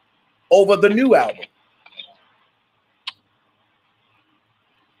over the new album.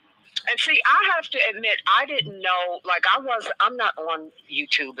 And see, I have to admit, I didn't know, like I'm not on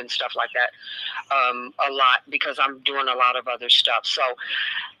YouTube and stuff like that a lot because I'm doing a lot of other stuff. So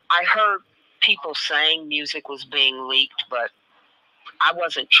I heard people saying music was being leaked, but I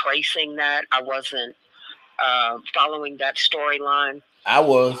wasn't tracing that. I wasn't following that storyline. I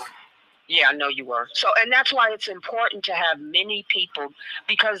was. Yeah, I know you were. So, and that's why it's important to have many people,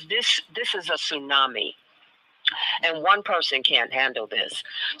 because this is a tsunami. And one person can't handle this.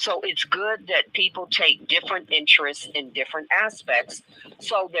 So it's good that people take different interests in different aspects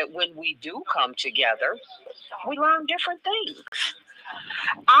so that when we do come together, we learn different things.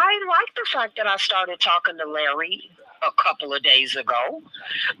 I like the fact that I started talking to Larry a couple of days ago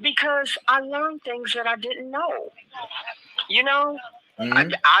because I learned things that I didn't know. You know,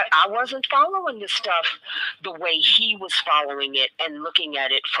 I wasn't following this stuff the way he was following it and looking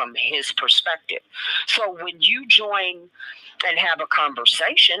at it from his perspective. So when you join and have a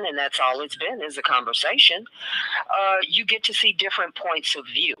conversation, and that's all it's been, is a conversation, you get to see different points of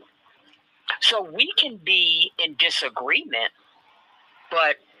view. So we can be in disagreement,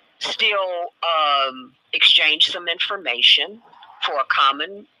 but still exchange some information for a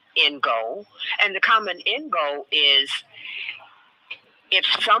common end goal. And the common end goal is, if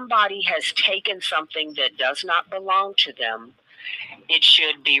somebody has taken something that does not belong to them, it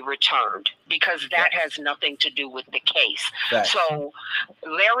should be returned, because that has nothing to do with the case. So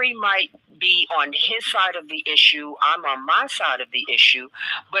Larry might be on his side of the issue, I'm on my side of the issue,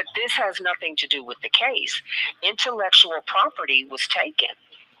 but this has nothing to do with the case. Intellectual property was taken,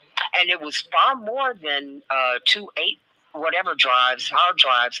 and it was far more than 2 8 whatever hard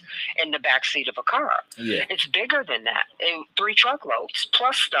drives in the backseat of a car. Yeah. It's bigger than that. 3 truckloads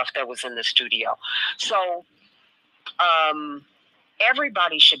plus stuff that was in the studio. So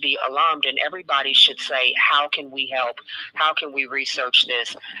everybody should be alarmed, and everybody should say, how can we help? How can we research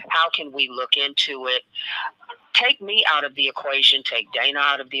this? How can we look into it? Take me out of the equation, take Dana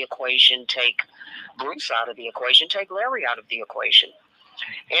out of the equation, take Bruce out of the equation, take Larry out of the equation.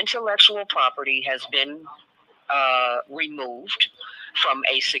 Intellectual property has been removed from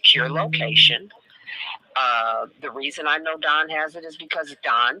a secure location. The reason I know Don has it is because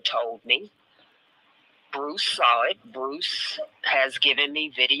Don told me. Bruce saw it. Bruce has given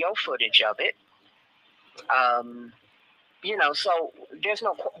me video footage of it. So there's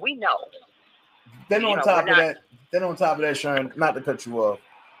no, we know. Then on top of that, Sharon, not to cut you off.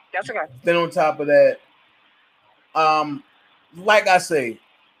 That's okay. Then on top of that, like I say,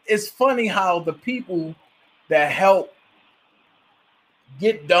 it's funny how the people that help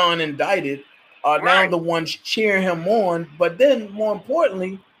get Don indicted are now the ones cheering him on. But then, more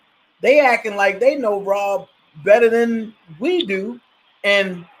importantly, they acting like they know Rob better than we do.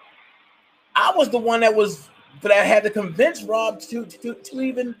 And I was the one that had to convince Rob to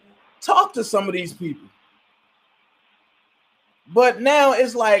even talk to some of these people. But now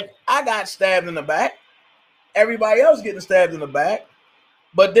it's like I got stabbed in the back. Everybody else getting stabbed in the back.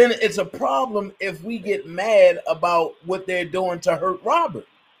 But then it's a problem if we get mad about what they're doing to hurt Robert.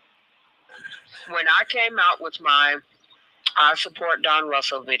 When I came out with my I Support Don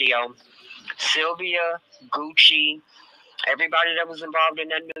Russell video, Sylvia, Gucci, everybody that was involved in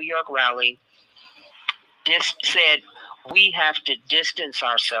that New York rally, just said, we have to distance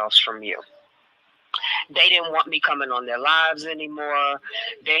ourselves from you. They didn't want me coming on their lives anymore.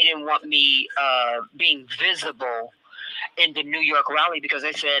 They didn't want me being visible in the New York rally, because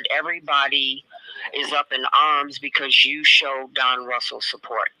they said everybody is up in arms because you show Don Russell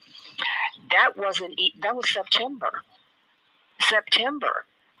support. That was September.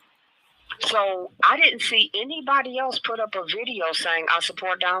 So I didn't see anybody else put up a video saying I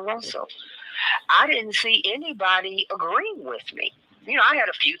support Don Russell. I didn't see anybody agreeing with me. I had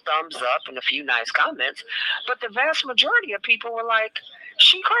a few thumbs up and a few nice comments, but the vast majority of people were like,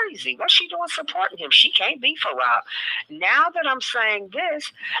 she crazy. What's she doing supporting him? She can't be for Rob. Now that I'm saying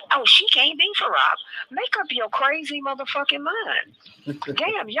this, she can't be for Rob. Make up your crazy motherfucking mind.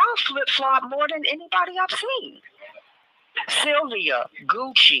 Damn, y'all flip-flop more than anybody I've seen. Sylvia,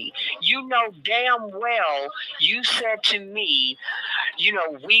 Gucci, you know damn well you said to me,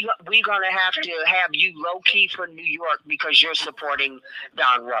 we gonna have to have you low-key for New York because you're supporting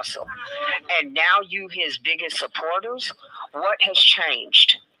Don Russell. And now you his biggest supporters. What has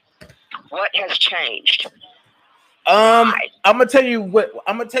changed? What has changed? I'm gonna tell you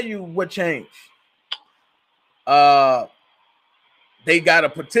what changed. They got a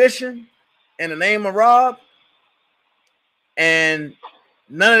petition in the name of Rob, and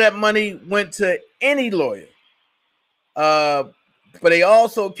none of that money went to any lawyer. But they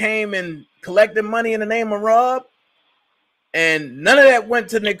also came and collected money in the name of Rob, and none of that went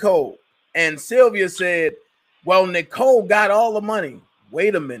to Nicole. And Sylvia said, well, Nicole got all the money.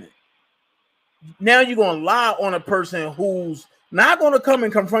 Wait a minute. Now you're going to lie on a person who's not going to come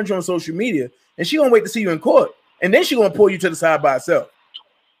and confront you on social media, and she's going to wait to see you in court, and then she's going to pull you to the side by herself.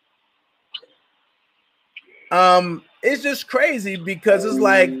 It's just crazy because it's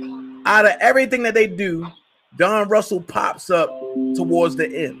like out of everything that they do, Don Russell pops up towards the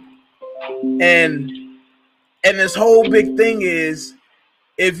end. And this whole big thing is,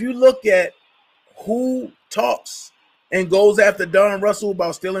 if you look at who talks and goes after Don Russell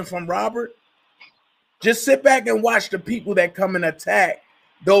about stealing from Robert, just sit back and watch the people that come and attack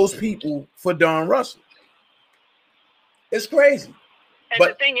those people for Don Russell. It's crazy.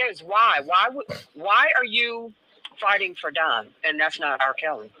 And the thing is, why are you fighting for Don and that's not R.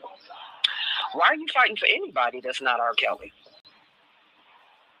 Kelly? Why are you fighting for anybody that's not R. Kelly?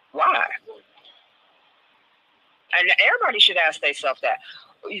 Why? And everybody should ask themselves that.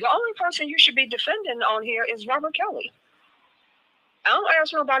 The only person you should be defending on here is Robert Kelly. I don't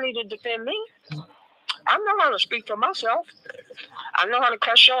ask nobody to defend me. I know how to speak for myself. I know how to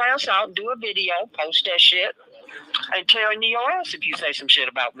cuss your ass out, do a video, post that shit, and tell you your ass if you say some shit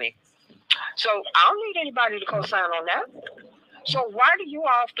about me. So I don't need anybody to co-sign on that. So why do you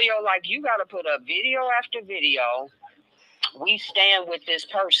all feel like you got to put up video after video? We stand with this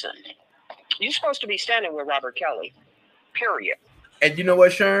person. You're supposed to be standing with Robert Kelly, period. And you know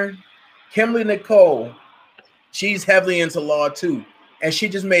what, Sharon? Kimberly Nicole, she's heavily into law too. And she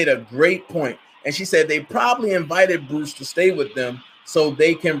just made a great point. And she said they probably invited Bruce to stay with them so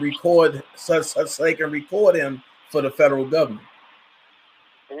they can record, so they can record him for the federal government.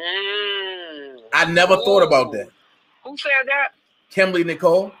 I never thought about that. Who said that? Kimberly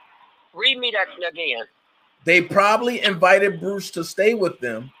Nicole. Read me that again. They probably invited Bruce to stay with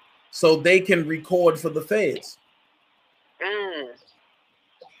them so they can record for the feds.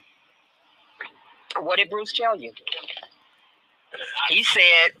 What did Bruce tell you? He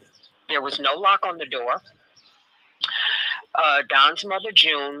said there was no lock on the door. Don's mother,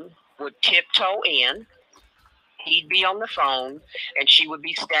 June, would tiptoe in. He'd be on the phone, and she would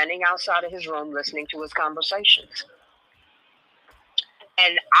be standing outside of his room listening to his conversations.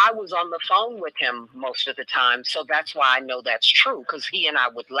 And I was on the phone with him most of the time, so that's why I know that's true, because he and I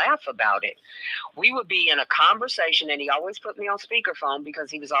would laugh about it. We would be in a conversation, and he always put me on speakerphone because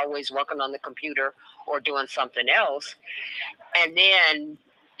he was always working on the computer or doing something else. And then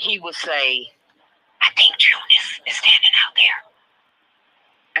he would say, I think June is standing out there.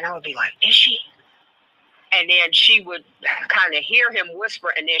 And I would be like, is she? And then she would kind of hear him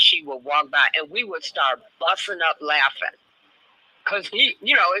whisper, and then she would walk by, and we would start busting up laughing. Because he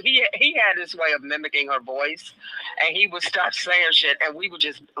had this way of mimicking her voice, and he would start saying shit, and we would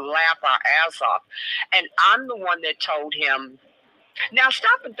just laugh our ass off. And I'm the one that told him, now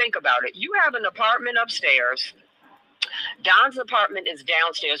stop and think about it. You have an apartment upstairs. Don's apartment is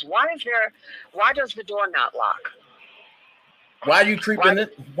downstairs. Why does the door not lock? Why are you creeping in?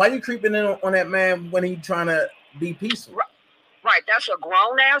 Why are you creeping in on that man when he's trying to be peaceful? Right. That's a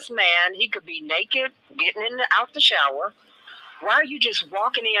grown ass man. He could be naked, getting out the shower. Why are you just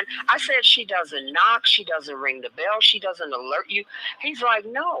walking in? I said she doesn't knock. She doesn't ring the bell. She doesn't alert you. He's like,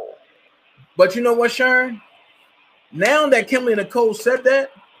 no. But you know what, Sharon? Now that Kimberly Nicole said that,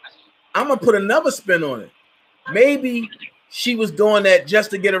 I'm going to put another spin on it. Maybe she was doing that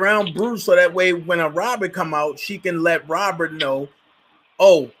just to get around Bruce, so that way when a Robert come out, she can let Robert know,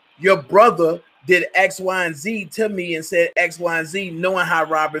 oh, your brother did X, Y, and Z to me and said X, Y, and Z, knowing how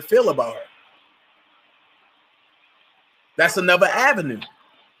Robert feel about her. That's another avenue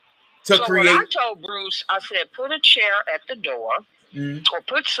to create. What I told Bruce, I said, put a chair at the door or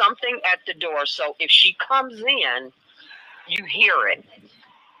put something at the door so if she comes in, you hear it.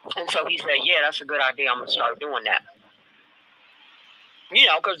 And so he said, yeah, that's a good idea. I'm going to start doing that. You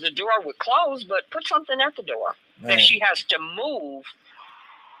know, because the door would close, but put something at the door that she has to move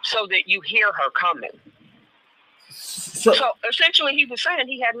so that you hear her coming. So essentially he was saying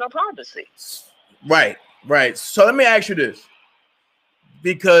he had no privacy. Right. Right. So let me ask you this,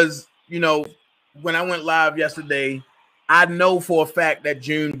 because, you know, when I went live yesterday, I know for a fact that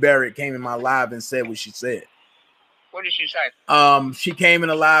June Barrett came in my live and said what she said. What did she say? She came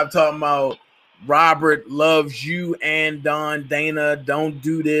in a live talking about Robert loves you and Dana. Don't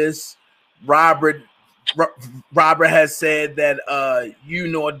do this. Robert has said that you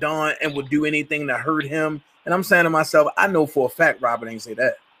know Don and would do anything to hurt him. And I'm saying to myself, I know for a fact Robert ain't say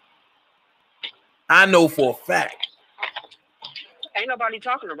that. I know for a fact. Ain't nobody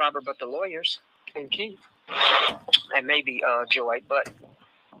talking to Robert but the lawyers and Keith and maybe Joy, but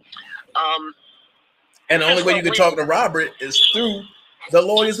and the only way you can talk to Robert is through the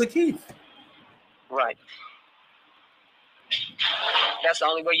lawyers of Keith. Right. That's the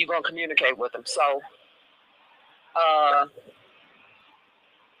only way you're gonna communicate with them. So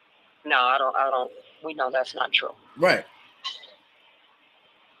no, I don't we know that's not true. Right.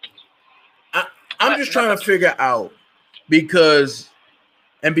 I'm just trying to figure out, because,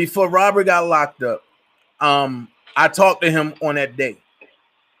 and before Robert got locked up, I talked to him on that day.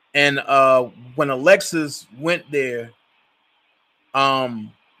 And when Alexis went there,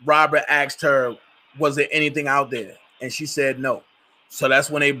 Robert asked her, was there anything out there? And she said no. So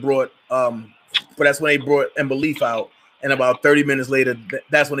that's when they brought Belief out. And about 30 minutes later,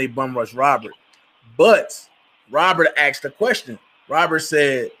 that's when they bum rushed Robert. But Robert asked a question. Robert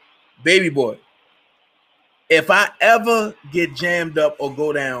said, baby boy, if I ever get jammed up or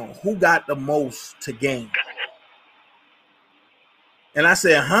go down, who got the most to gain? And I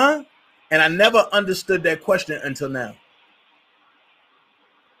said, huh? And I never understood that question until now.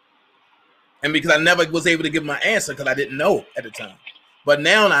 And because I never was able to give my answer because I didn't know at the time. But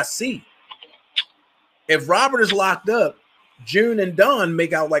now I see. If Robert is locked up, June and Dawn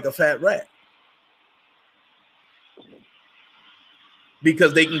make out like a fat rat.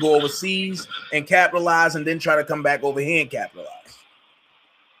 Because they can go overseas and capitalize and then try to come back over here and capitalize.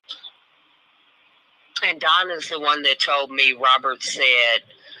 And Donna's the one that told me Robert said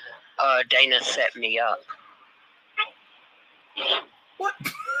Dana set me up. What?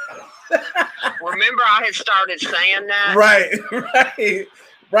 Remember I had started saying that?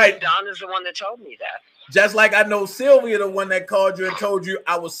 Right. Donna's the one that told me that. Just like I know Sylvia, the one that called you and told you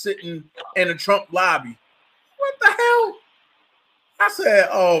I was sitting in the Trump lobby. What the hell? I said,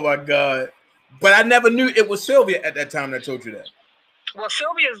 oh my God. But I never knew it was Sylvia at that time that told you that. Well,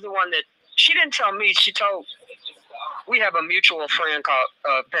 Sylvia's the one that, she didn't tell me, she told, we have a mutual friend called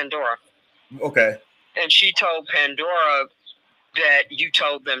Pandora. Okay. And she told Pandora that you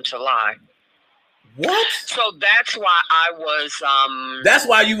told them to lie. What? So that's why I was... that's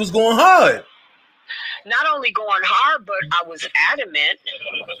why you was going hard. Not only going hard, but I was adamant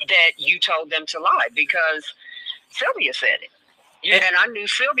that you told them to lie because Sylvia said it. And I knew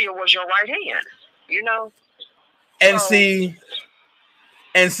Sylvia was your right hand, you know? And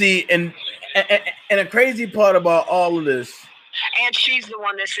and a crazy part about all of this. And she's the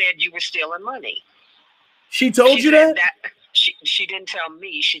one that said you were stealing money. She told you that? She didn't tell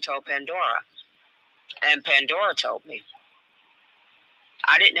me, she told Pandora. And Pandora told me.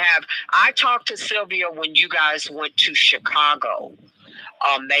 I talked to Sylvia when you guys went to Chicago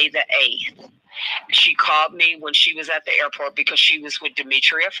on May the 8th. She called me when she was at the airport because she was with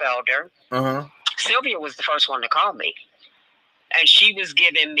Demetria Felder. Uh-huh. Sylvia was the first one to call me. And she was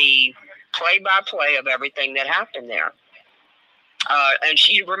giving me play-by-play of everything that happened there. And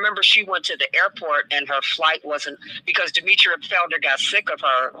she went to the airport and her flight wasn't, because Demetria Felder got sick of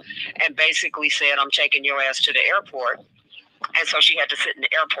her and basically said, I'm taking your ass to the airport. And so she had to sit in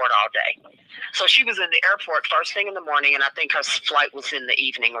the airport all day. So she was in the airport first thing in the morning, and I think her flight was in the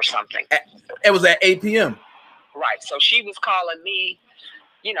evening or something. It was at 8 p.m. Right. So she was calling me,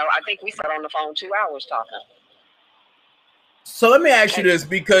 you know, I think we sat on the phone 2 hours talking. So let me ask you this,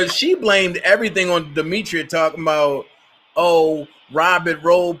 because she blamed everything on Demetria, talking about, oh, Robert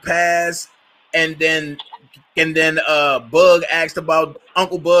rolled past, and then Uncle Bug asked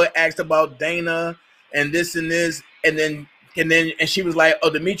about Dana and this and this, and she was like, oh,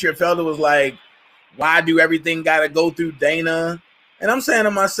 Demetria Felder was like, why do everything gotta go through Dana? And I'm saying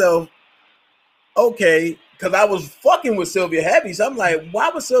to myself, okay, because I was fucking with Sylvia heavy, so I'm like, why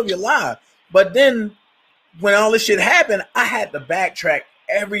would Sylvia lie? But then when all this shit happened, I had to backtrack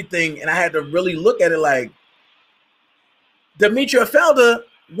everything, and I had to really look at it like, Demetria Felder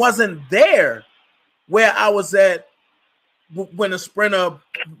wasn't there where I was at when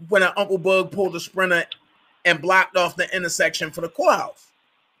Uncle Bug pulled the Sprinter and blocked off the intersection for the courthouse.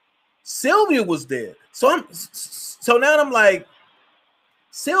 Sylvia was there. So now I'm like,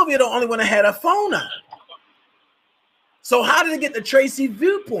 Sylvia the only one that had her phone out. So how did it get the Tracy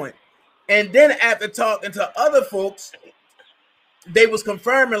viewpoint? And then after talking to other folks, they was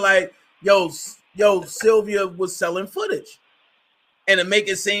confirming like, yo, Sylvia was selling footage. And to make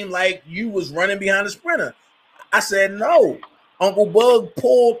it seem like you was running behind the Sprinter. I said, no. Uncle Bug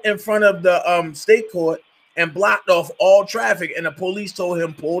pulled in front of the state court and blocked off all traffic, and the police told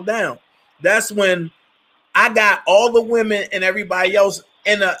him pull down. That's when I got all the women and everybody else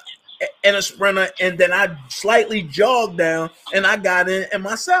in a Sprinter, and then I slightly jogged down and I got in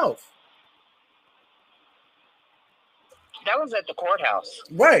myself. That was at the courthouse.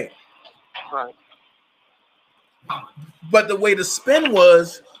 Right. Right. But the way the spin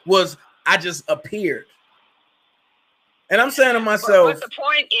was I just appeared. And I'm saying to myself, but the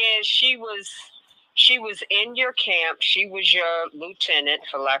point is she was in your camp. She was your lieutenant,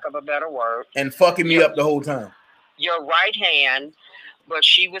 for lack of a better word. And fucking me up the whole time. Your right hand, but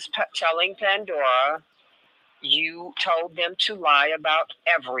she was telling Pandora, you told them to lie about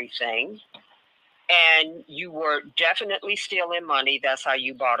everything. And you were definitely stealing money. That's how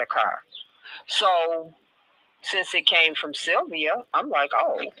you bought a car. So since it came from Sylvia, I'm like,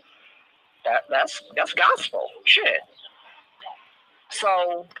 oh, that's gospel shit.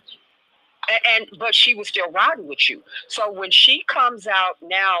 So, but she was still riding with you. So when she comes out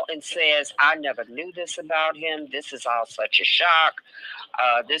now and says, I never knew this about him, this is all such a shock,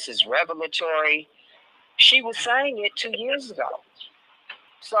 this is revelatory, she was saying it 2 years ago.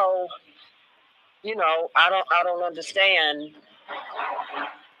 So, you know, I don't understand.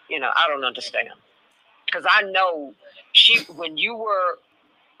 You know, I don't understand. Because I know when you were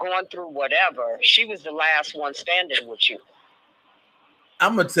going through whatever, she was the last one standing with you.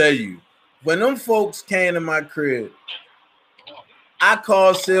 I'm going to tell you, when them folks came to my crib, I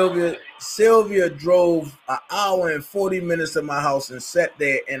called Sylvia. Sylvia drove an hour and 40 minutes to my house and sat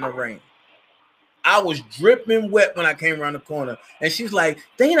there in the rain. I was dripping wet when I came around the corner, and she's like,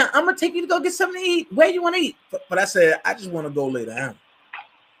 Dana, I'm gonna take you to go get something to eat. Where do you want to eat? But I said, I just want to go lay down.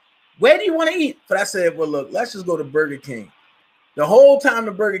 Where do you want to eat? But I said, well, look, let's just go to Burger King. The whole time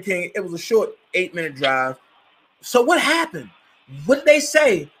to Burger King, it was a short 8-minute drive. So what happened? What did they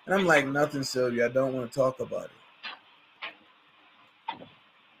say? And I'm like, nothing, Sylvia. I don't want to talk about it.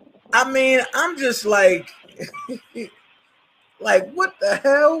 I mean, I'm just like, like, what the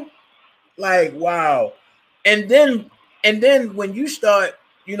hell? Like, wow. And then when you start,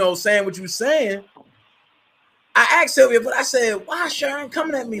 you know, saying what you're saying, I asked Sylvia, but I said, why Sharon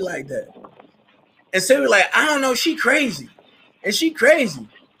coming at me like that? And Sylvia like, I don't know, she crazy. And she crazy.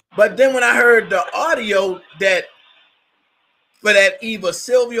 But then when I heard the audio that for that either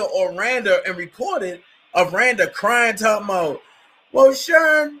Sylvia or Randa and recorded of Randa crying, talking about, well,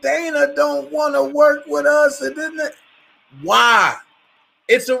 Sharon, Dana don't want to work with us. And then why?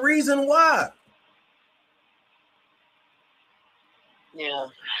 It's a reason why. Yeah.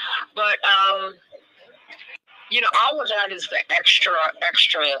 But you know, all of that is the extra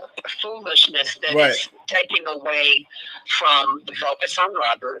foolishness that is taking away from the focus on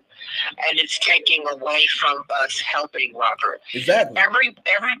Robert, and it's taking away from us helping Robert. Exactly.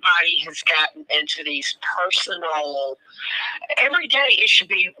 Everybody has gotten into these personal. Every day it should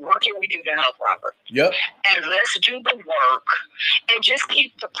be, what can we do to help Robert? Yep. And let's do the work and just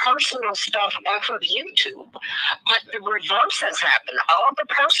keep the personal stuff off of YouTube. But the reverse has happened. All the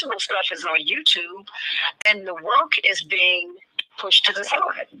personal stuff is on YouTube, and the work is being pushed to the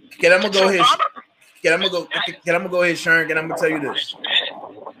side. Okay, I'm gonna go ahead. I'm gonna go ahead, Sharon, and I'm gonna tell you this.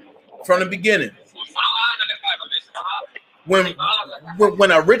 From the beginning,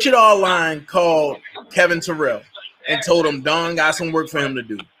 when a Richard R. line called Kevin Terrell and told him Don got some work for him to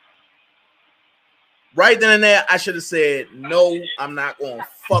do, right then and there, I should have said, no, I'm not gonna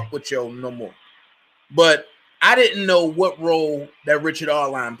fuck with you no more. But I didn't know what role that Richard R.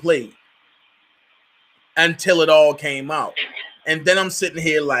 line played until it all came out. And then I'm sitting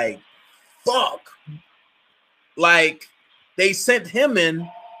here like, fuck. Like, they sent him in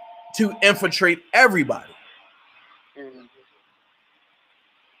to infiltrate everybody.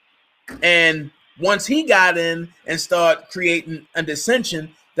 And once he got in and started creating a dissension,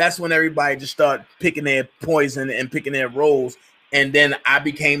 that's when everybody just started picking their poison and picking their roles. And then I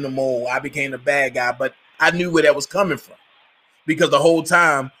became the mole. I became the bad guy. But I knew where that was coming from. Because the whole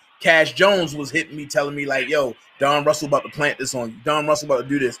time, Cash Jones was hitting me, telling me like, yo, Don Russell about to plant this on you. Don Russell about to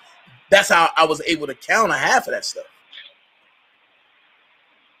do this. That's how I was able to counter half of that stuff.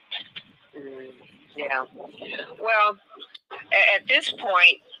 Yeah. Well, at this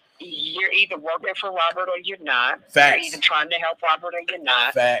point, you're either working for Robert or you're not. Facts. You're either trying to help Robert or you're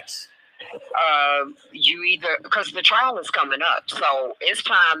not. Facts. You either, because the trial is coming up, so it's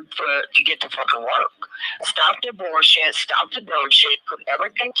time to get to fucking work. Stop the bullshit, stop the dumb shit, put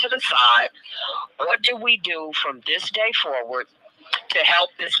everything to the side. What do we do from this day forward to help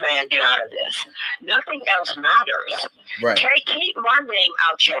this man get out of this? Nothing else matters. Right. Keep my name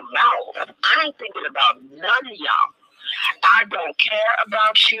out your mouth. I ain't thinking about none of y'all. I don't care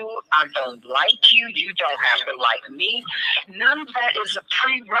about you. I don't like you. You don't have to like me. None of that is a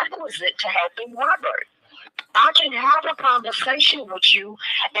prerequisite to helping Robert. I can have a conversation with you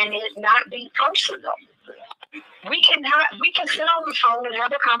and it not be personal. We can sit on the phone and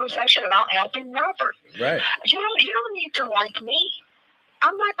have a conversation about helping Robert. Right. You don't need to like me.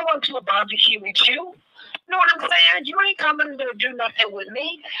 I'm not going to a barbecue with you. You know what I'm saying? You ain't coming to do nothing with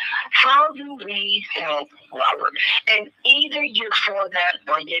me. How do we help Robert? And either you're for that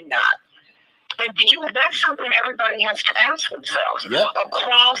or you're not. And that's something everybody has to ask themselves. Yep.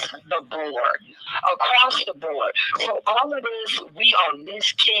 Across the board. So all of this, we on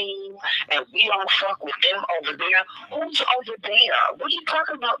this team and we don't fuck with them over there. Who's over there? What are you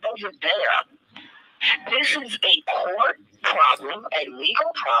talking about over there? This is a court problem, a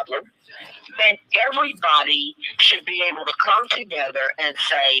legal problem, and everybody should be able to come together and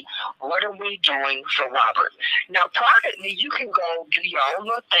say, what are we doing for Robert? Now, privately, you can go do your own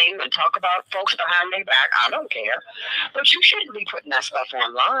little thing and talk about folks behind their back. I don't care. But you shouldn't be putting that stuff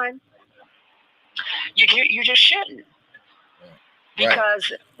online. You just shouldn't.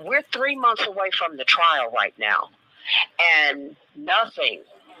 Because we're 3 months away from the trial right now, and nothing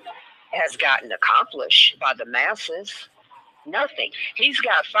has gotten accomplished by the masses. Nothing. He's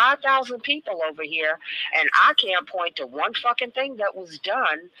got 5,000 people over here, and I can't point to one fucking thing that was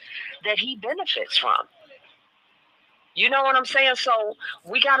done that he benefits from. You know what I'm saying? So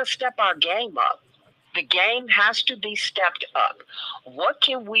we got to step our game up. The game has to be stepped up. What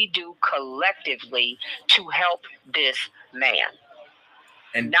can we do collectively to help this man?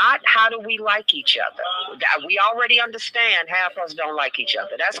 And not how do we like each other. We already understand half of us don't like each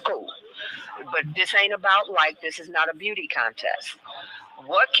other. That's cool. But this ain't about like, this is not a beauty contest.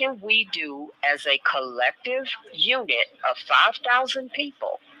 What can we do as a collective unit of 5,000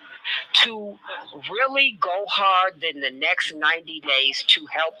 people to really go hard in the next 90 days to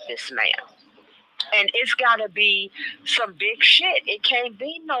help this man? And it's got to be some big shit. It can't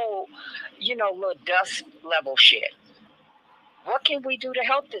be no, little dust level shit. What can we do to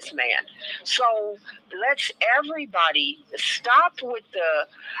help this man? So let's everybody stop with the,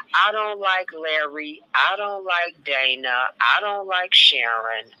 I don't like Larry, I don't like Dana, I don't like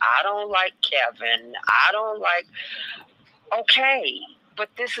Sharon, I don't like Kevin, I don't like, okay, but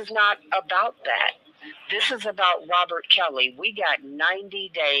this is not about that. This is about Robert Kelly. We got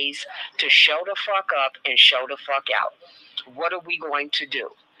 90 days to show the fuck up and show the fuck out. What are we going to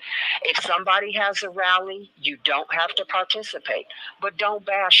do? If somebody has a rally, you don't have to participate, but don't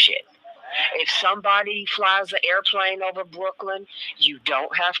bash it. If somebody flies an airplane over Brooklyn, you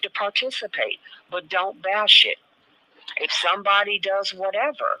don't have to participate, but don't bash it. If somebody does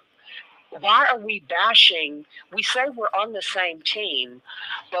whatever, why are we bashing? We say we're on the same team,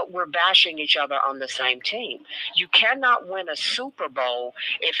 but we're bashing each other on the same team. You cannot win a Super Bowl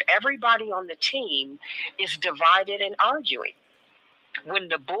if everybody on the team is divided and arguing. When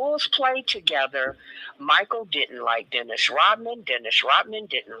the Bulls played together, Michael didn't like Dennis Rodman. Dennis Rodman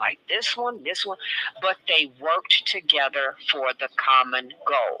didn't like this one, but they worked together for the common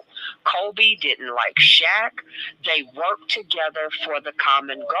goal. Kobe didn't like Shaq. They worked together for the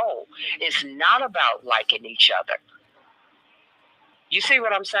common goal. It's not about liking each other. You see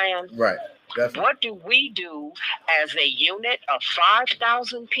what I'm saying? Right. Definitely. What do we do as a unit of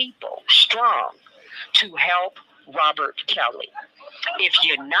 5,000 people strong to help Robert Kelly? If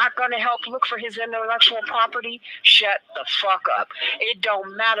you're not going to help look for his intellectual property, shut the fuck up. It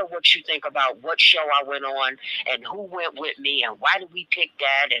don't matter what you think about what show I went on and who went with me and why did we pick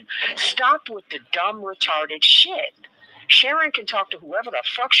that, and stop with the dumb, retarded shit. Sharon can talk to whoever the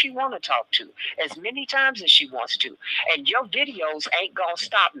fuck she want to talk to as many times as she wants to, and your videos ain't going to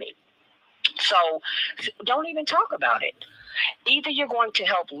stop me. So don't even talk about it. Either you're going to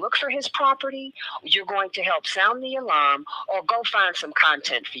help look for his property, you're going to help sound the alarm, or go find some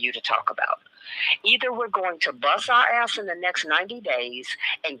content for you to talk about. Either we're going to bust our ass in the next 90 days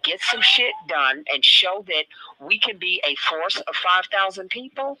and get some shit done and show that we can be a force of 5,000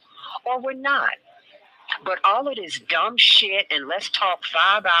 people, or we're not. But all of this dumb shit, and let's talk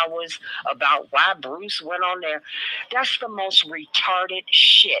 5 hours about why Bruce went on there, that's the most retarded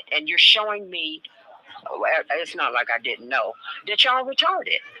shit. And you're showing me, it's not like I didn't know, that y'all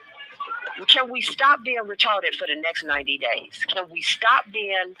retarded. Can we stop being retarded for the next 90 days? Can we stop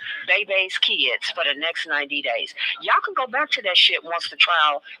being baby's kids for the next 90 days? Y'all can go back to that shit once the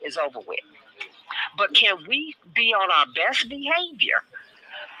trial is over with. But can we be on our best behavior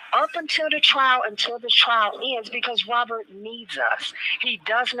up until the trial ends, because Robert needs us. He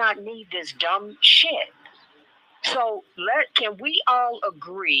does not need this dumb shit. So can we all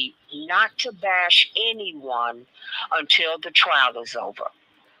agree not to bash anyone until the trial is over?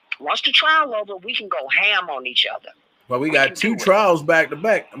 Once the trial over, we can go ham on each other. Well, we got 2 trials back to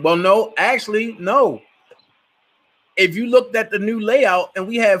back. Well, no. If you looked at the new layout, and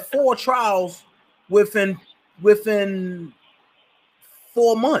we have 4 trials within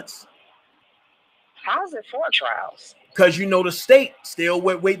 4 months. How is it 4 trials? Because the state still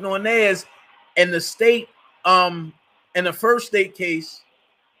waiting on theirs, and the state, in the first state case,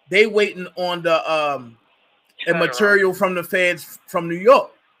 they waiting on the material from the feds from New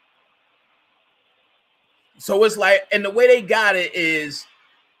York. So it's like, and the way they got it is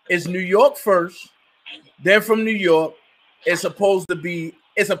New York first. They're from New York. It's supposed to be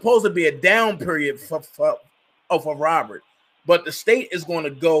a down period for Robert. But the state is going to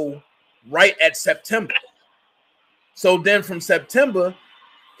go right at September. So then from September,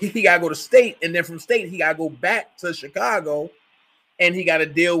 he got to go to state. And then from state, he got to go back to Chicago. And he got to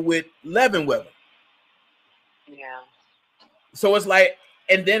deal with Leavenworth. Yeah. So it's like,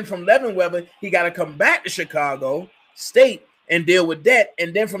 and then from Leavenworth, he got to come back to Chicago state and deal with that.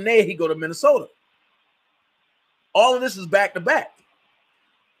 And then from there, he go to Minnesota. All of this is back to back.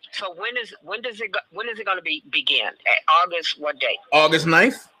 So when is it going to begin? At August, what date? August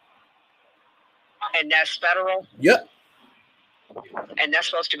 9th. And that's federal? Yep. And that's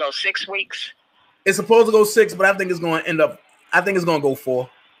supposed to go 6 weeks? It's supposed to go 6, but I think it's going to go 4.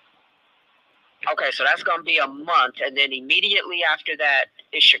 Okay, so that's going to be a month, and then immediately after that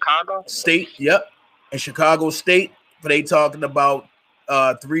is Chicago? State, yep. in Chicago State, but they talking about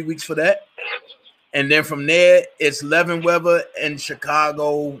 3 weeks for that. And then from there, it's Leavenworth and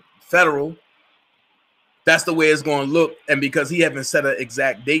Chicago Federal. That's the way it's going to look. And because he haven't set an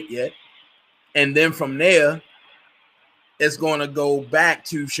exact date yet. And then from there, it's going to go back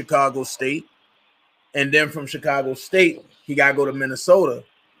to Chicago State. And then from Chicago State, he got to go to Minnesota.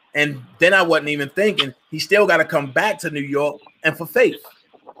 And then I wasn't even thinking, he still got to come back to New York and for Faith.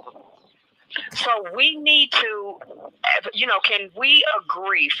 So we need to, can we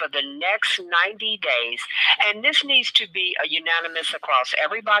agree for the next 90 days, and this needs to be a unanimous across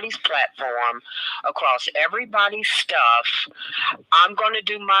everybody's platform, across everybody's stuff. I'm going to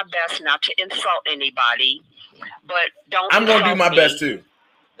do my best not to insult anybody, but don't. I'm going to do my best too.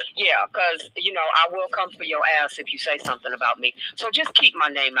 Yeah, because, I will come for your ass if you say something about me. So just keep my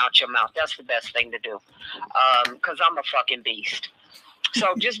name out your mouth. That's the best thing to do, because I'm a fucking beast.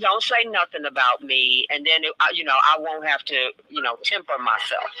 So just don't say nothing about me, and then, I won't have to, temper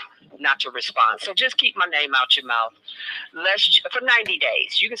myself not to respond. So just keep my name out your mouth. For 90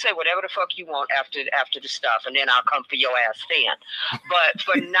 days. You can say whatever the fuck you want after the stuff, and then I'll come for your ass then. But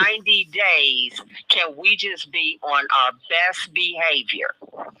for 90 days, can we just be on our best behavior?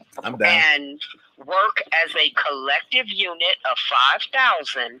 I'm down. And work as a collective unit of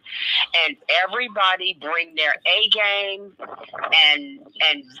 5,000, and everybody bring their A game and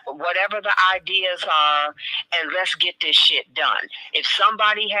whatever the ideas are, and let's get this shit done. If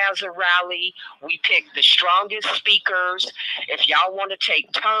somebody has a rally, we pick the strongest speakers. If y'all want to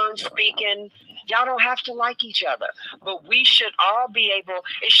take turns speaking, y'all don't have to like each other, but we should all be able,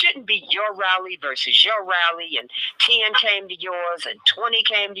 it shouldn't be your rally versus your rally, and 10 came to yours and 20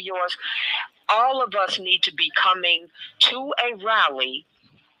 came to yours. All of us need to be coming to a rally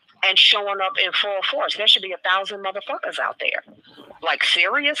and showing up in full force. There should be 1,000 motherfuckers out there. Like,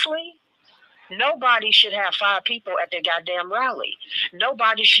 seriously? Nobody should have 5 people at their goddamn rally.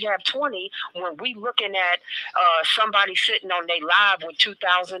 Nobody should have 20 when we looking at somebody sitting on their live with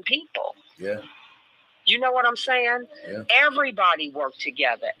 2,000 people. Yeah. You know what I'm saying? Yeah. Everybody work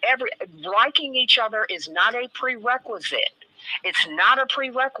together. Liking each other is not a prerequisite. It's not a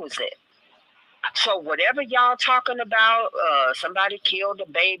prerequisite. So whatever y'all talking about, somebody killed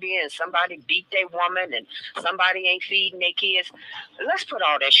a baby and somebody beat their woman and somebody ain't feeding their kids, let's put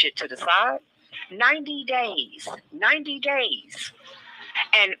all that shit to the side. 90 days. 90 days.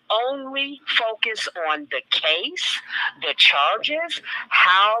 And only focus on the case, the charges.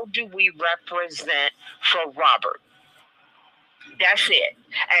 How do we represent for Robert? That's it.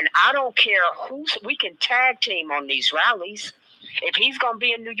 And I don't care we can tag team on these rallies. If he's going to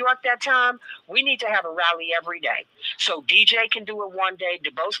be in New York that time, we need to have a rally every day. So DJ can do it one day,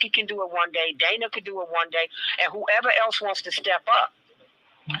 Dubowski can do it one day, Dana could do it one day, and whoever else wants to step up.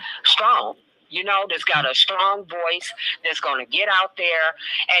 Strong. That's got a strong voice, that's going to get out there.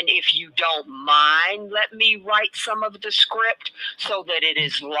 And if you don't mind, let me write some of the script so that it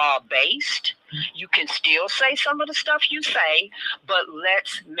is law-based. You can still say some of the stuff you say, but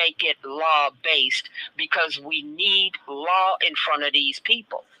let's make it law-based, because we need law in front of these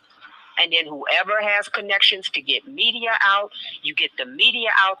people. And then whoever has connections to get media out, you get the media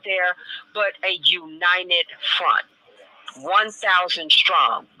out there, but a united front, 1,000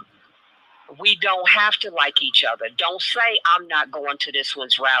 strong. We don't have to like each other. Don't say I'm not going to this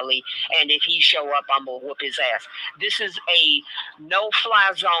one's rally, and if he show up, I'm gonna whoop his ass. This is a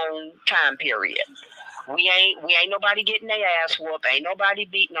no-fly zone time period. We ain't nobody getting their ass whooped. Ain't nobody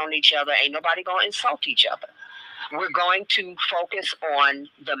beating on each other. Ain't nobody gonna insult each other. We're going to focus on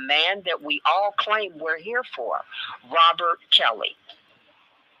the man that we all claim we're here for, Robert Kelly.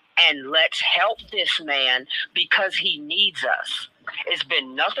 And let's help this man, because he needs us. It's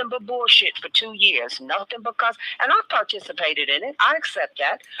been nothing but bullshit for 2 years. Nothing because, and I participated in it. I accept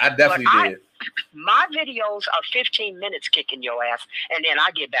that. I definitely did. My videos are 15 minutes kicking your ass, and then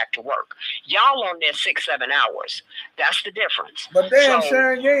I get back to work. Y'all on there 6-7 hours. That's the difference. But damn,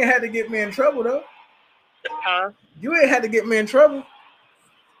 Sharon, you ain't had to get me in trouble, though. Huh? You ain't had to get me in trouble.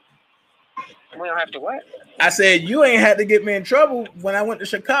 We don't have to what? I said, you ain't had to get me in trouble. When I went to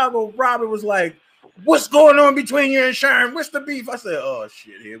Chicago, Robert was like, what's going on between you and Sharon? What's the beef? I said, oh,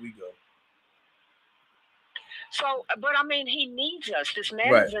 shit, here we go. So, but I mean, he needs us. This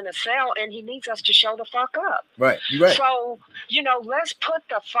man is in a cell, and he needs us to show the fuck up. Right, you're right. So, let's put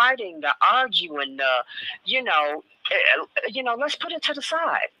the fighting, the arguing, let's put it to the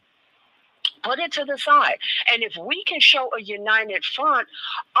side. Put it to the side. And if we can show a united front,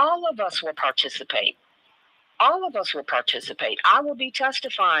 all of us will participate. All of us will participate. I will be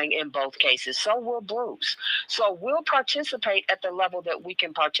testifying in both cases. So will Bruce. So we'll participate at the level that we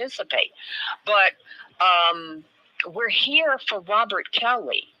can participate. But we're here for Robert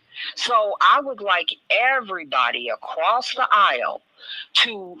Kelly. So I would like everybody across the aisle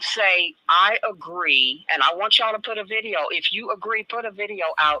to say, I agree. And I want y'all to put a video. If you agree, put a video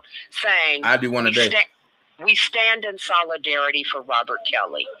out saying, I do one a day. We stand in solidarity for Robert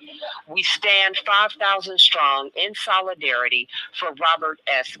Kelly. We stand 5,000 strong in solidarity for Robert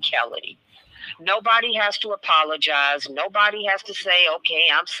S. Kelly. Nobody has to apologize. Nobody has to say, okay,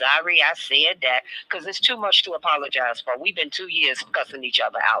 I'm sorry, I said that, because it's too much to apologize for. We've been 2 years cussing each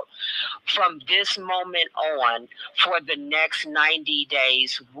other out. From this moment on, for the next 90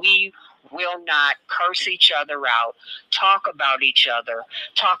 days, we will not curse each other out, talk about each other,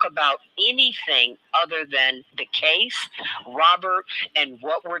 talk about anything other than the case, Robert, and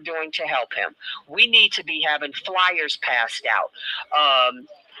what we're doing to help him. We need to be having flyers passed out.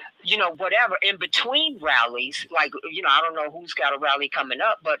 You know, whatever, in between rallies, like, you know, I don't know who's got a rally coming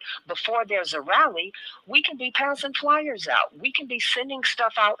up, but before there's a rally, we can be passing flyers out. We can be sending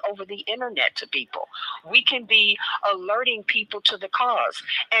stuff out over the internet to people. We can be alerting people to the cause.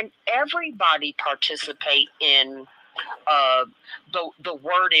 And everybody participate in the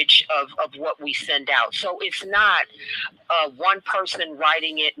wordage of what we send out. So it's not one person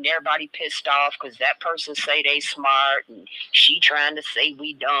writing it and everybody pissed off because that person say they smart and she trying to say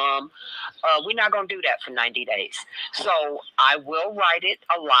we dumb. We're not going to do that for 90 days. So I will write it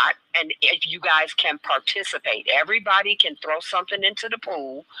a lot. And if you guys can participate, everybody can throw something into the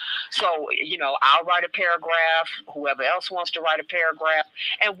pool. So, you know, I'll write a paragraph, whoever else wants to write a paragraph,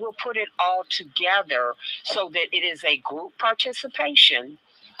 and we'll put it all together so that it is a group participation.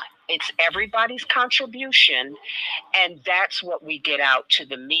 It's everybody's contribution, and that's what we get out to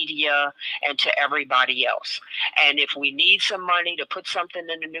the media and to everybody else. And if we need some money to put something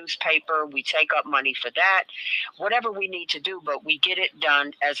in the newspaper, we take up money for that, whatever we need to do, but we get it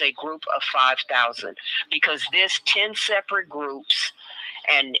done as a group of 5,000, because this 10 separate groups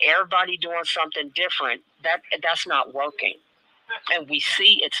and everybody doing something different, that's not working. And we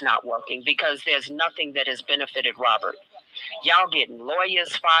see it's not working because there's nothing that has benefited Robert. Y'all getting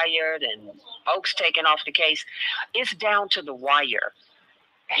lawyers fired and folks taken off the case. It's down to the wire.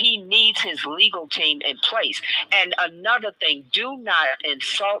 He needs his legal team in place. And another thing, do not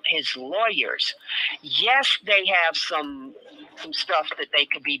insult his lawyers. Yes, they have some stuff that they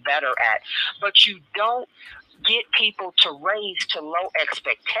could be better at, but you don't get people to raise to low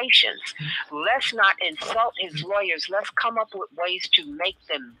expectations. Let's not insult his lawyers. Let's come up with ways to make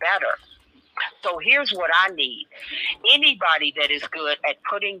them better. So here's what I need. Anybody that is good at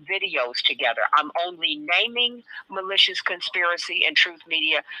putting videos together. I'm only naming Malicious Conspiracy and Truth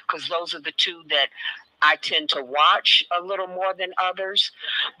Media because those are the two that I tend to watch a little more than others.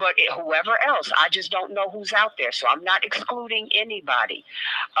 But whoever else, I just don't know who's out there. So I'm not excluding anybody.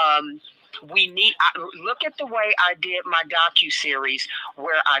 Look at the way I did my docu-series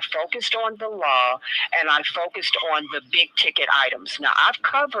where I focused on the law and I focused on the big ticket items. Now I've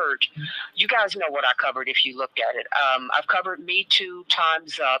covered, you guys know what I covered if you looked at it. I've covered Me Too,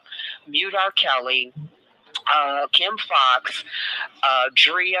 Time's Up, Mute R. Kelly, Kim Fox,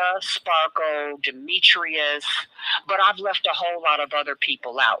 Drea, Sparkle, Demetrius, but I've left a whole lot of other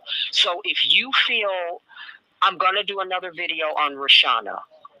people out. So if you feel, I'm going to do another video on Rashana.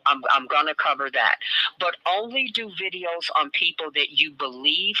 I'm going to cover that, but only do videos on people that you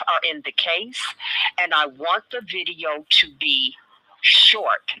believe are in the case. And I want the video to be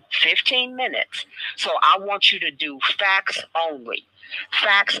short, 15 minutes. So I want you to do facts only,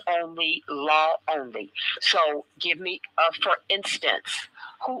 law only. So give me, for instance,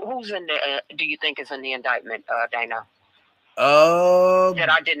 who's in the, do you think is in the indictment, Dana? That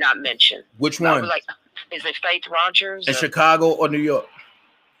I did not mention. Which one? Like, is it Faith Rogers? In Chicago or New York?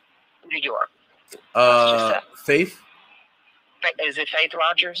 New York. Faith? Is it Faith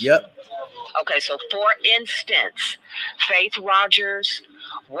Rogers? Yep. Okay, so for instance, Faith Rogers,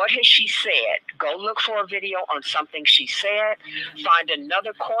 what has she said? Go look for a video on something she said. Find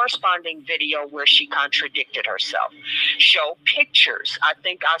another corresponding video where she contradicted herself. Show pictures. I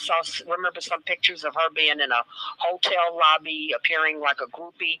think I remember some pictures of her being in a hotel lobby, appearing like a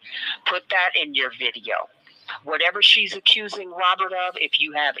groupie. Put that in your video. Whatever she's accusing Robert of, if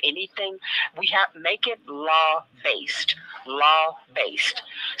you have anything, make it law-based.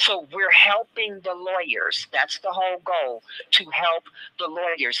 So we're helping the lawyers. That's the whole goal, to help the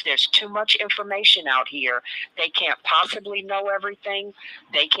lawyers. There's too much information out here. They can't possibly know everything.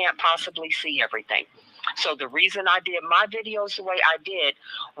 They can't possibly see everything. So the reason I did my videos the way I did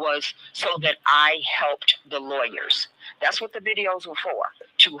was so that I helped the lawyers. That's what the videos were for,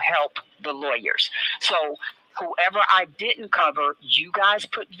 to help the lawyers. So whoever I didn't cover, you guys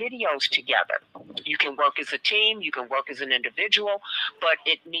put videos together. You can work as a team, you can work as an individual, but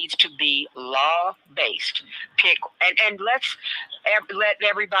it needs to be law-based. Pick and let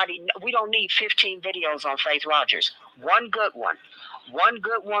everybody know. We don't need 15 videos on Faith Rogers. One good one. One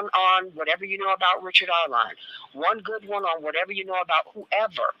good one on whatever you know about Richard Arline. One good one on whatever you know about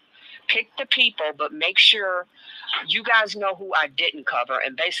whoever. Pick the people, but make sure you guys know who I didn't cover.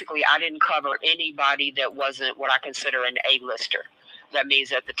 And basically, I didn't cover anybody that wasn't what I consider an A-lister. That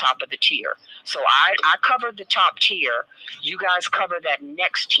means at the top of the tier. So I covered the top tier. You guys cover that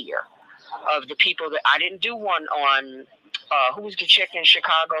next tier of the people that I didn't do one on. Who was the chick in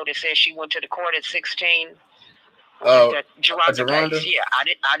Chicago that said she went to the court at 16? Geronda. Yeah,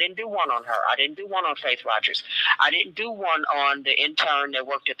 I didn't do one on her. I didn't do one on Faith Rogers. I didn't do one on the intern that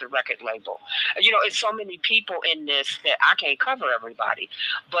worked at the record label. You know, it's so many people in this that I can't cover everybody.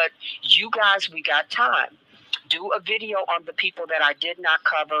 But you guys, we got time. Do a video on the people that I did not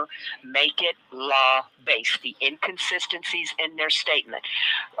cover. Make it law-based. The inconsistencies in their statement.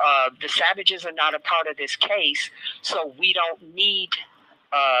 The Savages are not a part of this case, so we don't need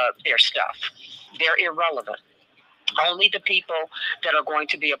their stuff. They're irrelevant. Only the people that are going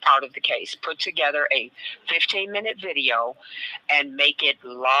to be a part of the case. Put together a 15-minute video and make it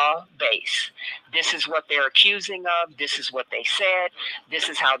law-based. This is what they're accusing of. This is what they said. This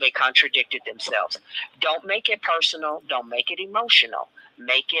is how they contradicted themselves. Don't make it personal. Don't make it emotional.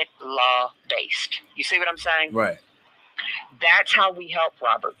 Make it law-based. You see what I'm saying? Right. That's how we help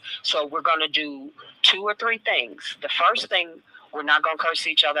Robert. So we're going to do 2 or 3 things. The first thing, we're not going to curse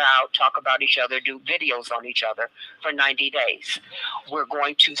each other out, talk about each other, do videos on each other for 90 days. We're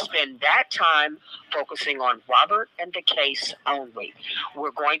going to spend that time focusing on Robert and the case only.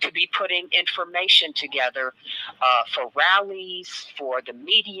 We're going to be putting information together for rallies, for the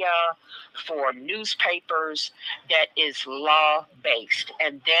media, for newspapers that is law-based.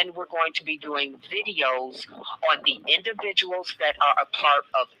 And then we're going to be doing videos on the individuals that are a part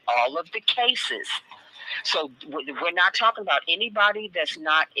of all of the cases. So we're not talking about anybody that's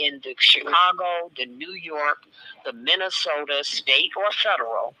not in the Chicago, the New York, the Minnesota, state or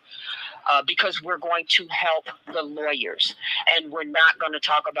federal, because we're going to help the lawyers. And we're not going to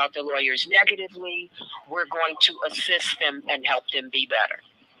talk about the lawyers negatively. We're going to assist them and help them be better.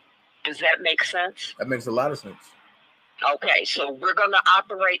 Does that make sense? That makes a lot of sense. Okay, so we're going to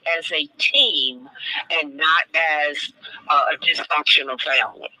operate as a team and not as a dysfunctional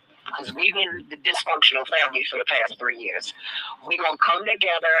family. Because we've been the dysfunctional family for the past 3 years. We're going to come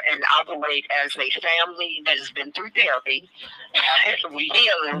together and operate as a family that has been through therapy. We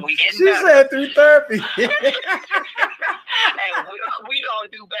heal and we get better. She said through therapy. And we going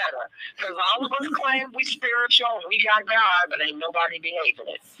to do better. Because all of us claim we spiritual, we got God, but ain't nobody behaving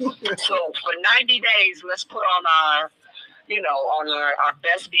it. So for 90 days, let's put on our, on our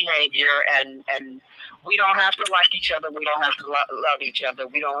best behavior, and we don't have to like each other. We don't have to love each other.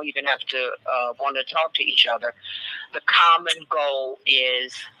 We don't even have to want to talk to each other. The common goal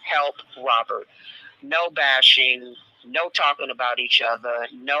is help Robert. No bashing, no talking about each other,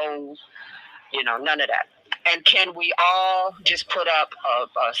 no, none of that. And can we all just put up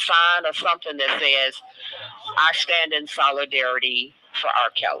a sign or something that says, I stand in solidarity for R.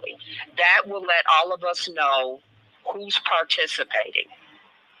 Kelly? That will let all of us know who's participating.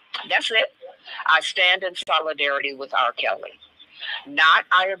 That's it. I stand in solidarity with R. Kelly. Not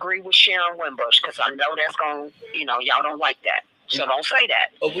I agree with Sharon Wimbush, because I know that's going to, y'all don't like that. So don't say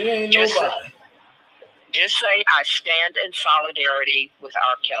that. Oh, we ain't just nobody. Just say I stand in solidarity with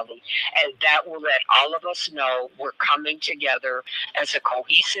R. Kelly. And that will let all of us know we're coming together as a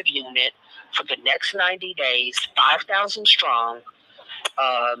cohesive unit for the next 90 days, 5,000 strong.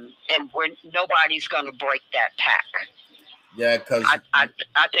 And nobody's going to break that pack. Yeah, because I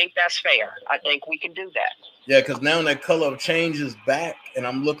think that's fair. I think we can do that. Yeah, because now that Color of Change is back, and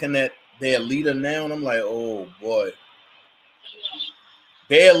I'm looking at their leader now, and I'm like, oh boy,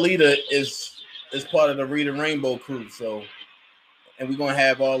 their leader is part of the Read the Rainbow crew. So, and we're gonna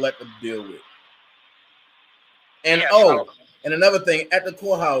have all that to deal with. And and another thing, at the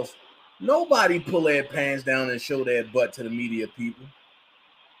courthouse, nobody pull their pants down and show their butt to the media people.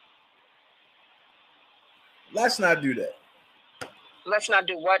 Let's not do that. Let's not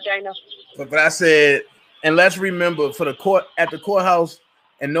do what, Dana? But I said, and let's remember for the court at the courthouse,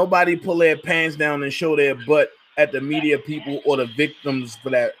 and nobody pull their pants down and show their butt at the media people or the victims for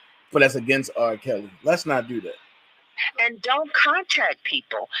that's against R. Kelly. Let's not do that. and don't contact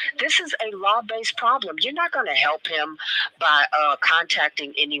people. This is a law-based problem. You're not going to help him by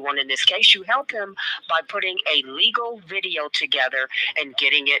contacting anyone in this case. You help him by putting a legal video together and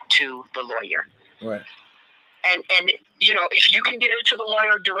getting it to the lawyer. Right. And you know, if you can get it to the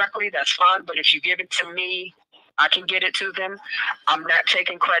lawyer directly, that's fine. But if you give it to me, I can get it to them. I'm not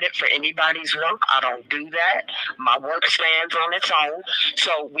taking credit for anybody's work. I don't do that. My work stands on its own.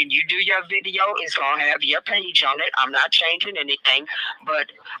 So when you do your video, it's going to have your page on it. I'm not changing anything, but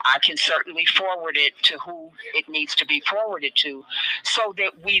I can certainly forward it to who it needs to be forwarded to, so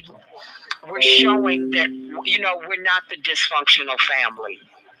that we're showing that, you know, we're not the dysfunctional family.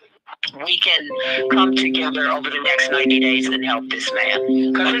 We can come together over the next 90 days and help this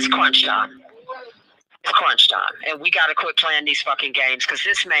man, because it's crunch time. It's crunch time, and we got to quit playing these fucking games, because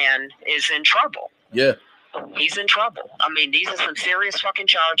this man is in trouble. Yeah. He's in trouble. I mean, these are some serious fucking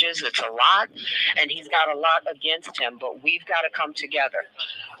charges. It's a lot, and he's got a lot against him, but we've got to come together.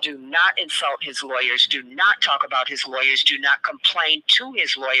 Do not insult his lawyers. Do not talk about his lawyers. Do not complain to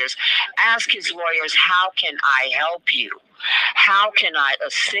his lawyers. Ask his lawyers, how can I help you? How can I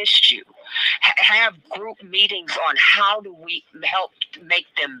assist you? Have group meetings on how do we help make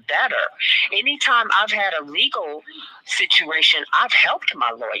them better. Anytime I've had a legal situation, I've helped my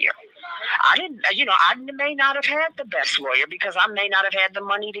lawyer. I didn't, you know, I may not have had the best lawyer because I may not have had the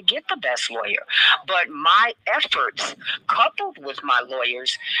money to get the best lawyer. But my efforts, coupled with my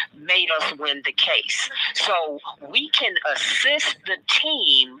lawyers, made us win the case. So we can assist the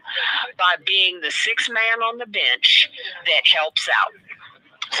team by being the sixth man on the bench that helps out.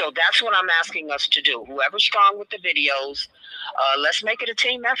 So that's what I'm asking us to do. Whoever's strong with the videos, let's make it a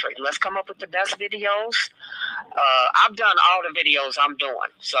team effort. Let's come up with the best videos. I've done all the videos I'm doing,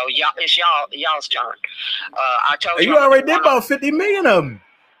 so it's y'all's turn. I told you. You already did about 50 million of them.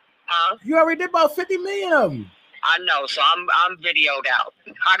 Huh? You already did about 50 million of them. I know, so I'm videoed out.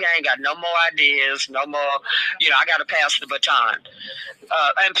 I ain't got no more ideas, no more. You know, I got to pass the baton.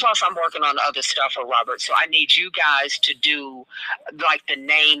 And plus, I'm working on other stuff for Robert. So I need you guys to do like the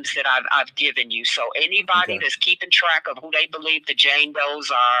names that I've given you. So anybody that's keeping track of who they believe the Jane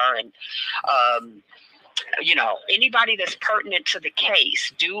Does are, and you know, anybody that's pertinent to the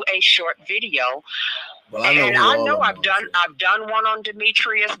case, do a short video. Well, I know I've done one on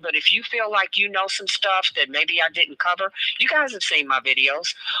Demetrius, but if you feel like you know some stuff that maybe I didn't cover, you guys have seen my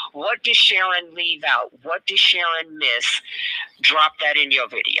videos. What did Sharon leave out? What did Sharon miss? Drop that in your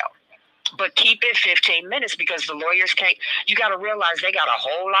video. But keep it 15 minutes, because the lawyers can't, you got to realize they got a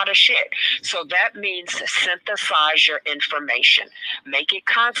whole lot of shit. So that means synthesize your information. Make it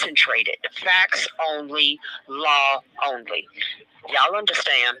concentrated. Facts only, law only. Y'all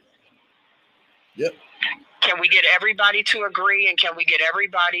understand? Yep. Can we get everybody to agree, and can we get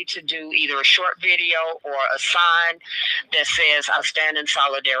everybody to do either a short video or a sign that says, I stand in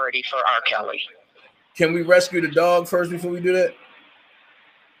solidarity for R. Kelly? Can we rescue the dog first before we do that?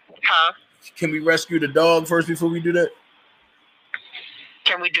 Huh? Can we rescue the dog first before we do that?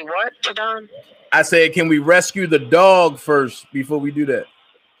 Can we do what, Tadon? I said, can we rescue the dog first before we do that?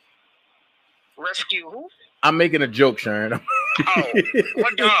 Rescue who? I'm making a joke, Sharon. Oh,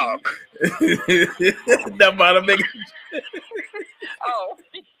 what dog? That about to make it. Oh,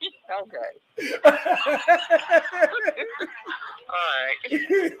 okay. All right.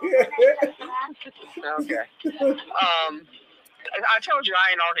 Okay. I told you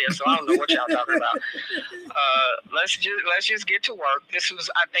I ain't on here, so I don't know what y'all talking about. Let's just get to work. This was,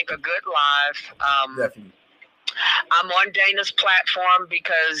 I think, a good live. Definitely. I'm on Dana's platform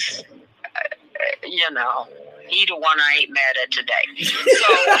because, you know, he the one I ain't mad at today. So,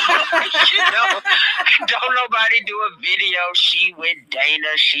 you know, don't nobody do a video. She with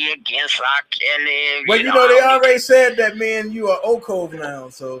Dana, she against R. Kelly. Well, you know, they already said that, man, you are Okov now,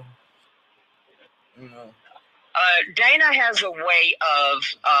 so, you know. Dana has a way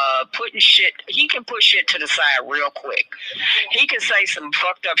of putting shit. He can put shit to the side real quick. He can say some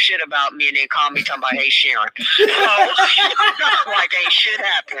fucked up shit about me and then call me talking about, hey, Sharon. So, like ain't shit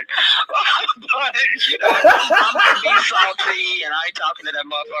happened. But, you know, I'm going to be salty and I ain't talking to that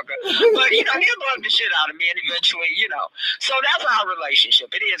motherfucker. But, you know, he'll bug the shit out of me and eventually, you know. So that's our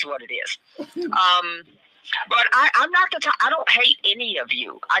relationship. It is what it is. But I'm not the type. I don't hate any of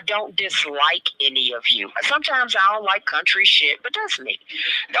you. I don't dislike any of you. Sometimes I don't like country shit, but that's me.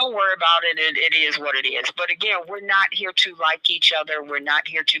 Don't worry about it. It is what it is. But again, we're not here to like each other. We're not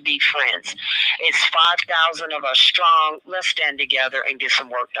here to be friends. It's 5,000 of us strong. Let's stand together and get some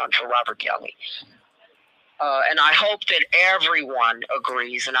work done for Robert Kelly. And I hope that everyone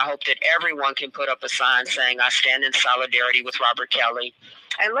agrees, and I hope that everyone can put up a sign saying, I stand in solidarity with Robert Kelly.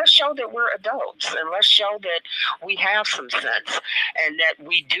 And let's show that we're adults, and let's show that we have some sense, and that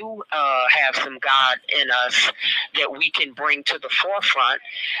we do have some God in us that we can bring to the forefront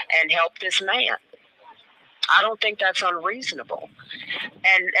and help this man. I don't think that's unreasonable.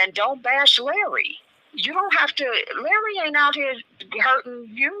 And don't bash Larry. You don't have to. Larry ain't out here hurting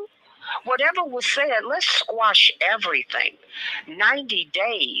you. Whatever was said, let's squash everything. 90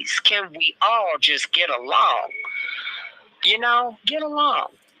 days. Can we all just get along? You know, get along.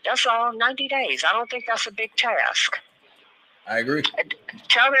 That's all. 90 days. I don't think that's a big task. I agree.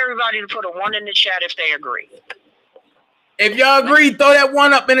 Tell everybody to put a 1 in the chat if they agree. If y'all agree, throw that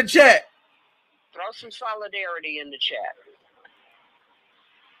 1 up in the chat. Throw some solidarity in the chat.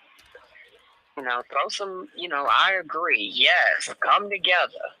 You know, throw some, you know, I agree. Yes, come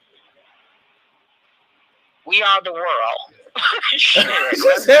together. We are the world. Shit,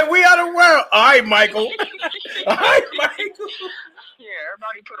 she said we are the world. All right, Michael. All right, Michael. Yeah,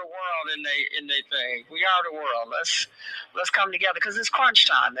 everybody put a world in they thing. We are the world. Let's come together because it's crunch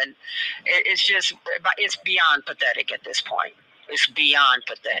time, and it's beyond pathetic at this point. It's beyond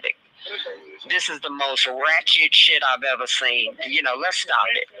pathetic. This is the most ratchet shit I've ever seen. You know, let's stop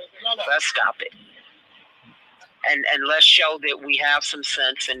it. Let's stop it. And let's show that we have some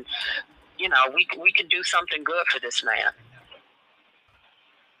sense, and you know, we can do something good for this man.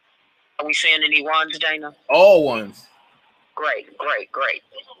 Are we seeing any ones, Dana? All ones. Great, great, great.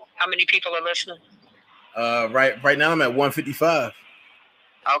 How many people are listening? Right now I'm at 155.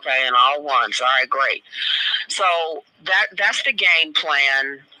 Okay, and all ones. All right, great. So that's the game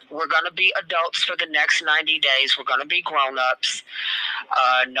plan. We're going to be adults for the next 90 days. We're going to be grown-ups.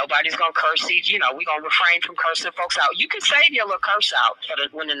 Nobody's going to curse each. You know, we're going to refrain from cursing folks out. You can save your little curse out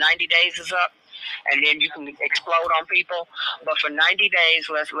when the 90 days is up, and then you can explode on people. But for 90 days,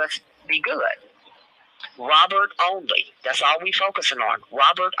 let's be good. Robert only. That's all we focusing on.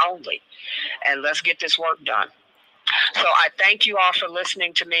 Robert only. And let's get this work done. So I thank you all for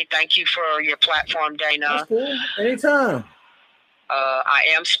listening to me. Thank you for your platform, Dana. That's cool. Anytime. I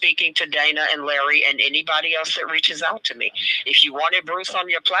am speaking to Dana and Larry and anybody else that reaches out to me. If you wanted Bruce on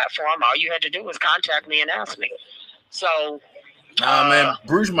your platform, all you had to do was contact me and ask me. So, man,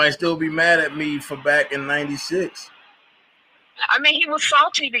 Bruce might still be mad at me for back in '96. I mean, he was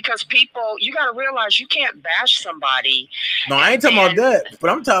salty because people, you got to realize you can't bash somebody. No, I ain't talking about that, but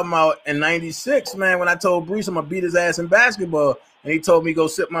I'm talking about in '96, man, when I told Bruce I'm going to beat his ass in basketball, and he told me go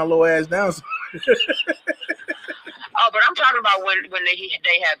sit my little ass down. Oh, but I'm talking about when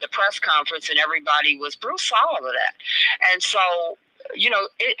they had the press conference and everybody was, Bruce saw all of that. And so, you know,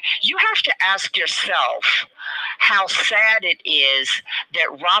 you have to ask yourself how sad it is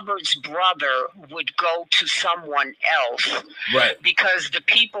that Robert's brother would go to someone else. Right. Because the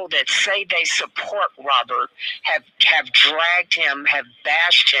people that say they support Robert have dragged him, have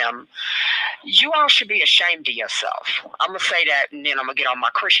bashed him. You all should be ashamed of yourself. I'm going to say that, and then I'm going to get on my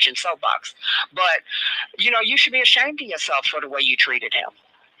Christian soapbox. But, you know, you should be ashamed of yourself for the way you treated him.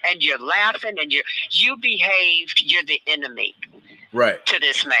 And you're laughing, and you behaved, you're the enemy. Right. To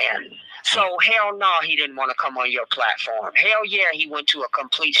this man. So hell no, he didn't want to come on your platform. Hell yeah, he went to a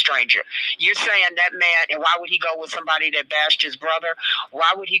complete stranger. You're saying that man, and why would he go with somebody that bashed his brother?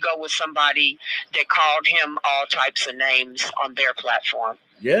 Why would he go with somebody that called him all types of names on their platform?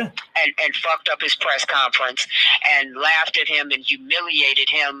 Yeah. And fucked up his press conference and laughed at him and humiliated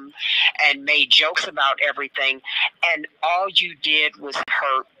him and made jokes about everything. And all you did was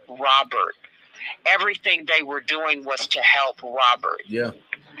hurt Robert. Everything they were doing was to help Robert. Yeah.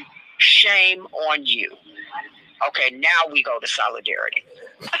 Shame on you. Okay, now we go to solidarity.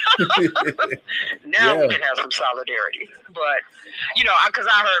 Now we can have some solidarity. But, you know, because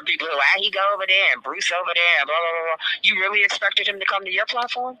I heard people who, he go over there and Bruce over there, blah, blah, blah. You really expected him to come to your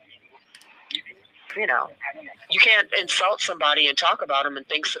platform? You know, you can't insult somebody and talk about him and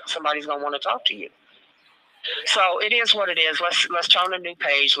think somebody's going to want to talk to you. So it is what it is. Let's turn a new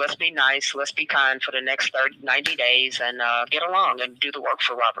page. Let's be nice. Let's be kind for the next 90 days and get along and do the work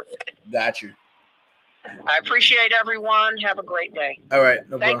for Robert. Got you. I appreciate everyone. Have a great day. All right.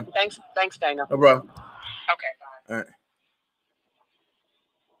 No problem. Thanks, Dana. No problem. Okay, bye. All right.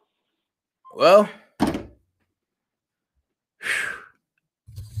 Well,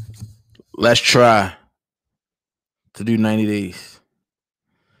 let's try to do 90 days.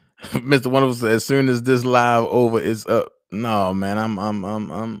 Mr. Wonderful said, as soon as this live over is up. No, man, I'm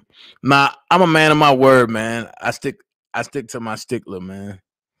a man of my word, man. I stick to my stickler, man.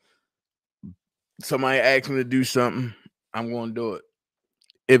 Somebody asks me to do something, I'm going to do it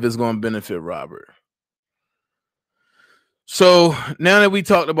if it's going to benefit Robert. So now that we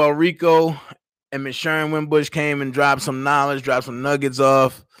talked about Rico and Miss Sharon Wimbush came and dropped some knowledge, dropped some nuggets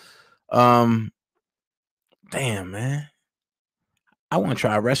off. Damn, man. I want to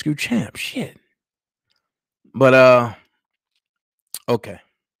try Rescue Champ. Shit. But okay.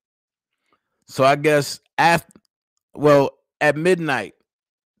 So I guess at midnight,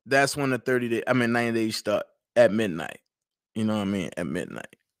 that's when the 90 days start at midnight. You know what I mean? At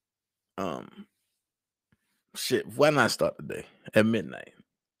midnight. Shit, why not start the day at midnight?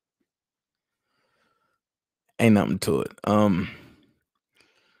 Ain't nothing to it.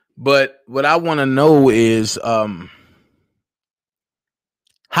 But what I want to know is how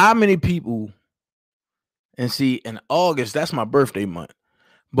many people, and see, in August, that's my birthday month.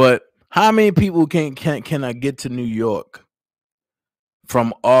 But how many people can I get to New York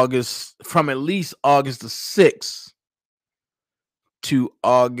from at least August the 6th to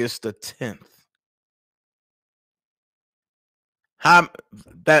August the 10th?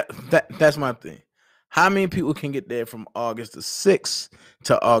 That's my thing. How many people can get there from August the 6th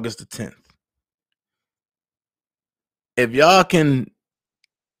to August the 10th? If y'all can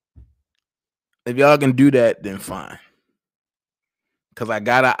do that, then fine. Because I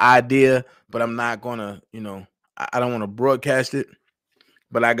got an idea, but I'm not gonna, I don't want to broadcast it.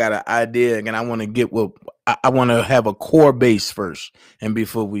 But I got an idea, and I want to I want to have a core base first, and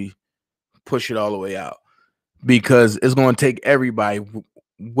before we push it all the way out, because it's going to take everybody.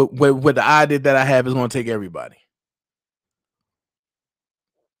 With the idea that I have, is going to take everybody.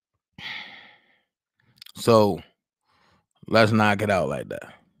 So let's knock it out like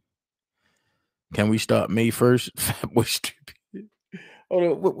that. Can we start May 1st? Hold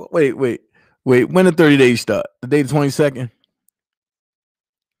on, wait. When the 30 days start? The day the 22nd?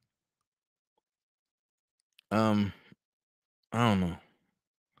 I don't know.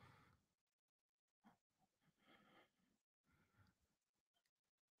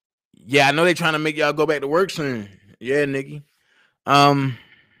 Yeah, I know they're trying to make y'all go back to work soon. Yeah, Nikki.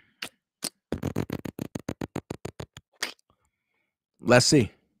 Let's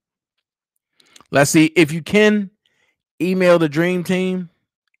see. If you can email the Dream Team,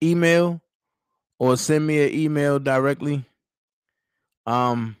 or send me an email directly.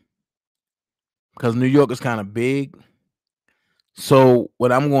 Because New York is kind of big. So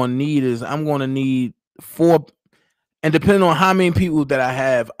what I'm going to need is 4, and depending on how many people that I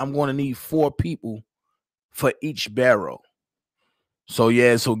have, I'm going to need 4 people for each barrel. So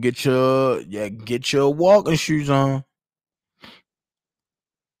yeah, so get your walking shoes on,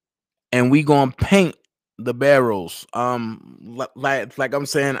 and we gonna paint the barrels. Like I'm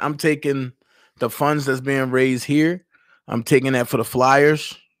saying, I'm taking the funds that's being raised here. I'm taking that for the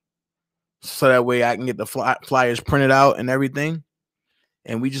flyers, so that way I can get the flyers printed out and everything,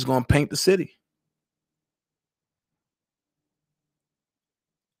 and we just gonna paint the city.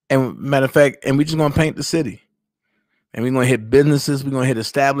 And matter of fact, and we just gonna paint the city. And we're going to hit businesses. We're going to hit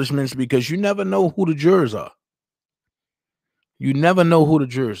establishments, because you never know who the jurors are.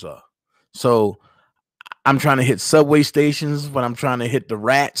 So I'm trying to hit subway stations, but I'm trying to hit the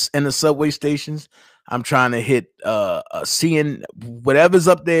rats in the subway stations. I'm trying to hit seeing whatever's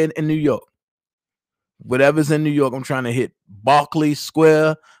up there in New York. Whatever's in New York, I'm trying to hit Barclay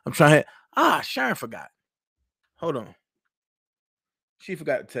Square. I'm trying to hit... Sharon forgot. Hold on. She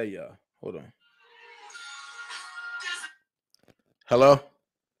forgot to tell y'all. Hold on. Hello?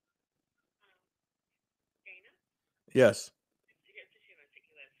 Yes.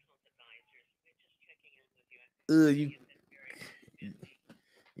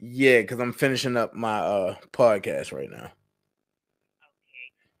 Yeah, because I'm finishing up my podcast right now.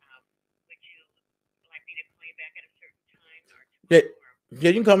 Yeah,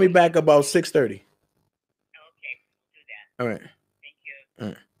 you can call me back about 6:30. Okay, we'll do that. All right. Thank you. All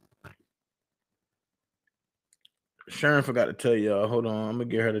right. Sharon forgot to tell y'all. Hold on, I'm gonna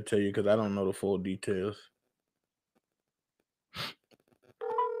get her to tell you, because I don't know the full details.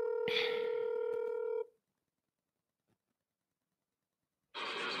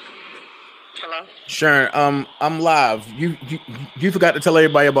 Hello? Sharon, I'm live. You forgot to tell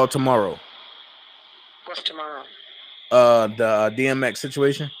everybody about tomorrow. What's tomorrow? The DMX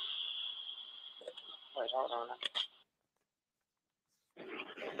situation. Wait, hold on.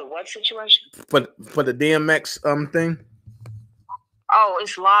 The what situation? For the DMX thing. Oh,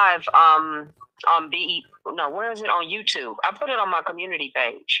 it's live on BE. No, where is it? On YouTube. I put it on my community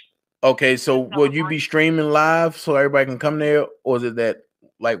page. Okay, so will you be streaming live so everybody can come there, or is it that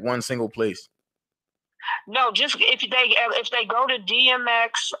like one single place? No, just if they go to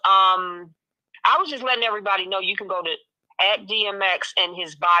DMX, I was just letting everybody know you can go to @DMX in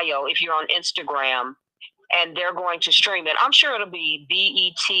his bio if you're on Instagram, and they're going to stream it. I'm sure it'll be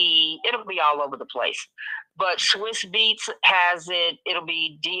BET. It'll be all over the place. But Swiss Beats has it. It'll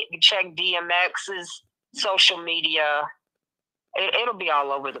be check DMX's social media. It'll be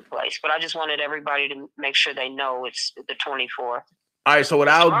all over the place. But I just wanted everybody to make sure they know it's the 24th. All right. So what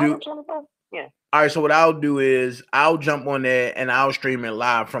I'll do. Yeah. All right. So what I'll do is I'll jump on there and I'll stream it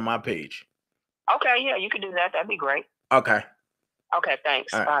live from my page. Okay. Yeah, you can do that. That'd be great. Okay. Okay.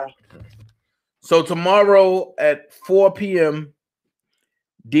 Thanks. Right. Bye. So tomorrow at 4 p.m.,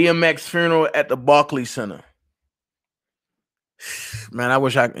 DMX funeral at the Barclays Center. Man, I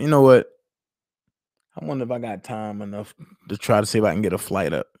wish you know what? I wonder if I got time enough to try to see if I can get a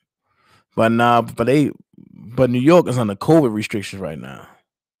flight up. But nah, but New York is under COVID restrictions right now.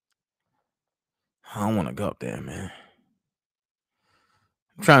 I don't want to go up there, man.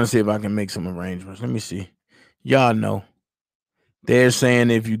 I'm trying to see if I can make some arrangements. Let me see. Y'all know. They're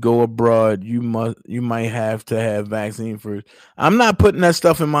saying if you go abroad, you might have to have vaccine first. I'm not putting that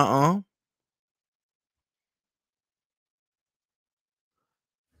stuff in my arm.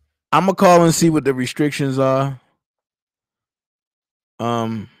 I'm gonna call and see what the restrictions are.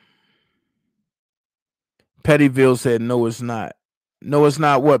 Pettyville said no, it's not. No, it's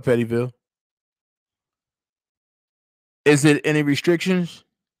not. What, Pettyville? Is it any restrictions?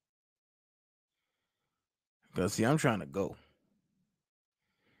 Because see, I'm trying to go.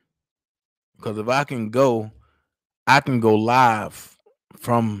 Because if I can go live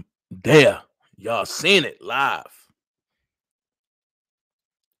from there. Y'all seen it live.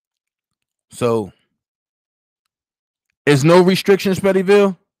 So, is no restrictions,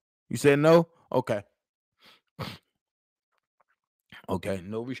 Pettyville? You said no? Okay. Okay,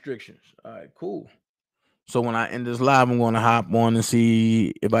 no restrictions. All right, cool. So when I end this live, I'm going to hop on and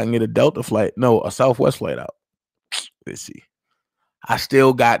see if I can get a Delta flight. No, a Southwest flight out. Let's see. I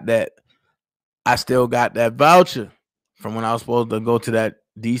still got that voucher from when I was supposed to go to that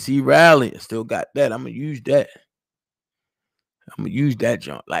DC rally. I still got that. I'm going to use that. I'm going to use that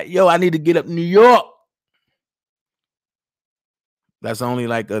junk. Like, yo, I need to get up New York. That's only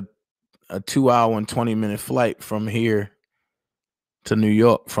like a 2-hour and 20-minute flight from here to New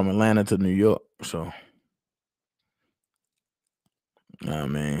York, from Atlanta to New York. So, oh,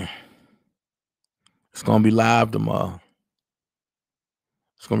 man. It's going to be live tomorrow.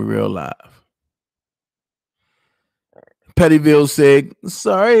 It's going to be real live. Pettyville said,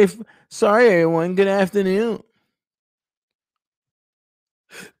 sorry, everyone. Good afternoon.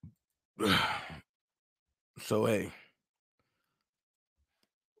 So, hey.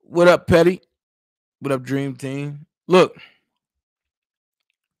 What up, Petty? What up, Dream Team? Look.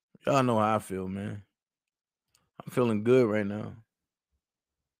 Y'all know how I feel, man. I'm feeling good right now.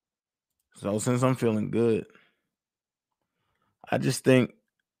 So since I'm feeling good, I just think,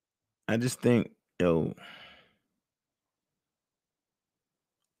 yo,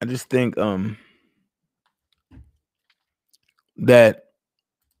 that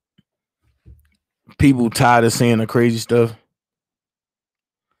people tired of seeing the crazy stuff.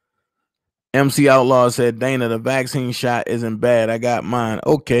 MC Outlaw said, Dana, the vaccine shot isn't bad. I got mine.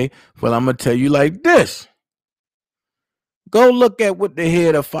 Okay, well, I'm going to tell you like this. Go look at what the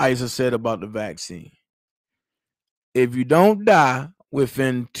head of Pfizer said about the vaccine. If you don't die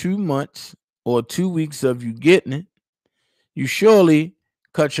within 2 months or 2 weeks of you getting it, you surely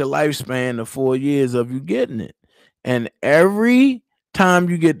cut your lifespan to 4 years of you getting it. And every time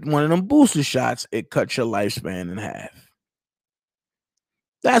you get one of them booster shots, it cuts your lifespan in half.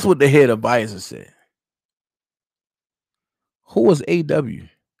 That's what the head of Pfizer said. Who was AW?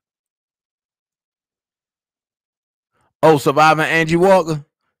 Oh, Surviving Angie Walker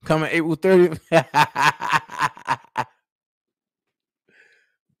coming April 30th.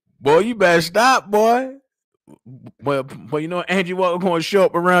 Boy, you better stop, boy. But you know Angie Walker going to show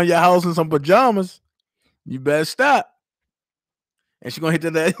up around your house in some pajamas. You better stop. And she's going to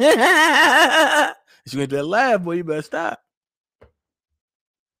hit that. She's going to hit that laugh, boy. You better stop.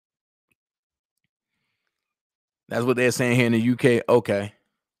 That's what they're saying here in the UK. Okay.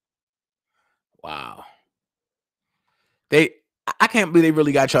 Wow. I can't believe they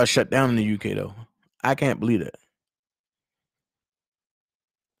really got y'all shut down in the UK, though. I can't believe that.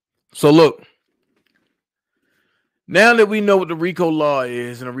 So look, now that we know what the RICO law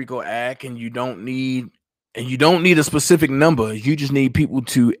is and the RICO Act, and you don't need a specific number, you just need people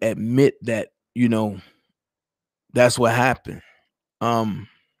to admit that, you know, that's what happened. I'm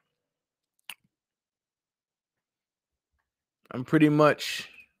pretty much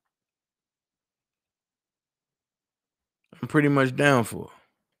down for it.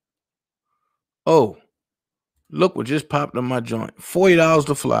 Oh, look what just popped on my joint. $40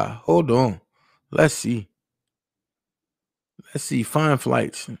 to fly. Hold on. Let's see. Let's see. Find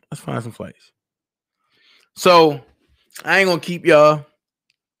flights. Let's find some flights. So I ain't gonna keep y'all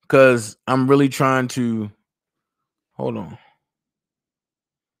because I'm really trying to hold on.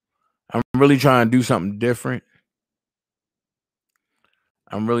 I'm really trying to do something different.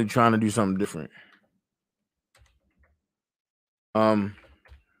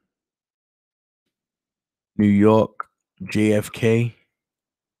 New York, JFK,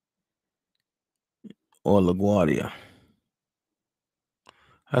 or LaGuardia.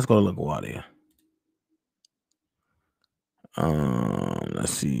 Let's go to LaGuardia.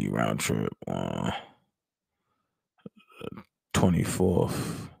 Let's see, round trip.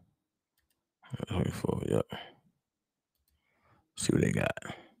 24th. 24th, yep. See what they got.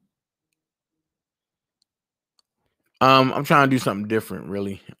 I'm trying to do something different,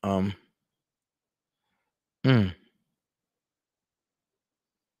 really. I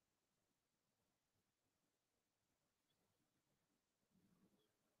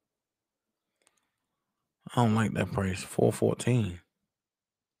don't like that price. $414.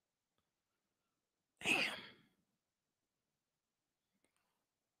 Damn.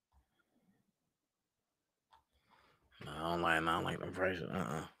 I don't like the prices.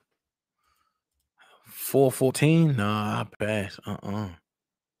 $414? Nah, I pass.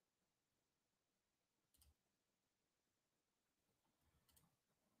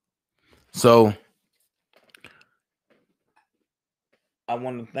 So I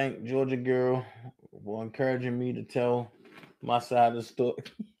want to thank Georgia Girl for encouraging me to tell my side of the story.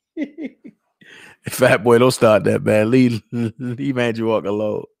 Fat boy, don't start that bad. Leave Andrew Walker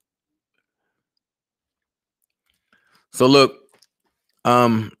alone. So look,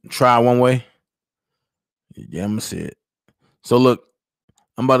 try one way. Yeah, I'm gonna see it. So look,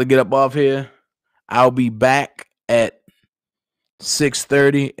 I'm about to get up off here. I'll be back at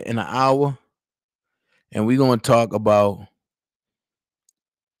 6:30 in an hour, and we're gonna talk about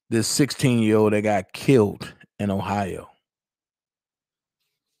this 16-year-old that got killed in Ohio.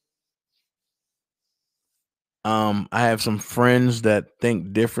 I have some friends that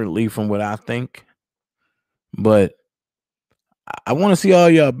think differently from what I think, but I want to see all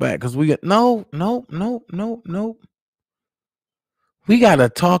y'all back because we got no. We gotta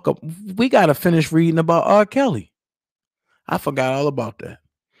talk. We gotta finish reading about R. Kelly. I forgot all about that,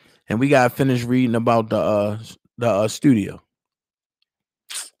 and we gotta finish reading about the studio.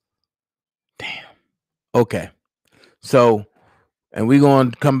 Damn. Okay. So, and we're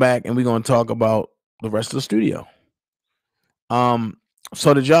gonna come back and we're gonna talk about the rest of the studio.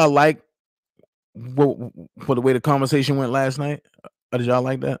 So did y'all like for the way the conversation went last night? Or did y'all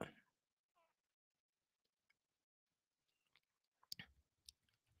like that?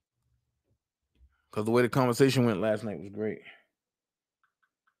 Because the way the conversation went last night was great.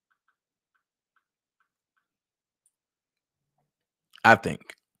 I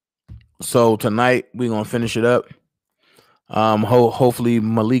think. So tonight we're gonna finish it up. Hopefully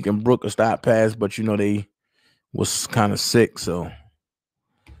Malik and Brooke will stop past, but you know they was kind of sick, so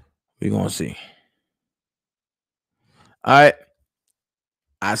we're gonna see. All right.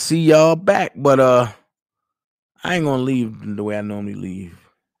 I see y'all back, but I ain't gonna leave the way I normally leave.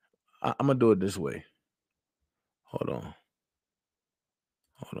 I'm gonna do it this way. Hold on.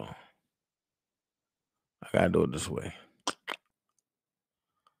 I gotta do it this way.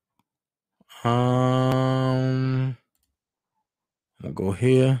 I'm gonna go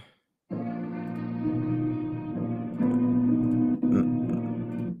here.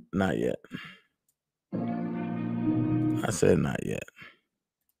 Not yet. I said not yet.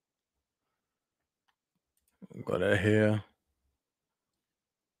 Go to here.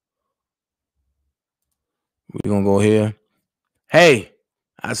 We're gonna go here. Hey,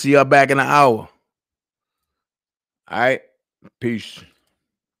 I see y'all back in an hour. All right. Peace.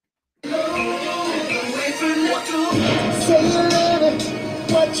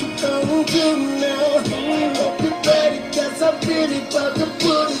 What you gonna do now? Hope you're ready, 'cause I'm really about to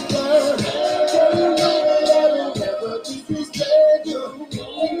put it down. Tell you I'll never disrespect you.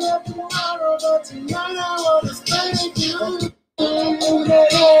 You love tomorrow, but tonight I wanna spend you. Move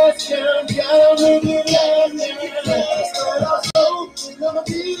that ass down, gotta make it last now.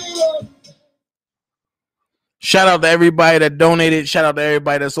 Shout out to everybody that donated. Shout out to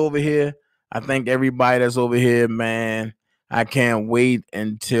everybody that's over here. I thank everybody that's over here, man. I can't wait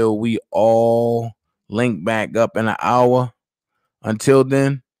until we all link back up in an hour. Until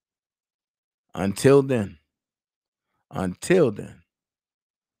then, we're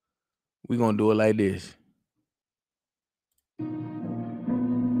going to do it like this.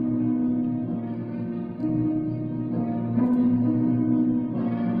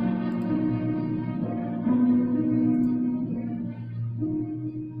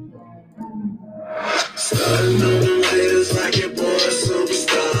 Starting on them haters like your boy a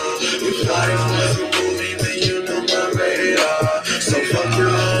superstar. If life was a movie, then you know my rated R. So fuck your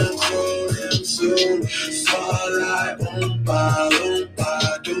whole crew, them too. Spotlight,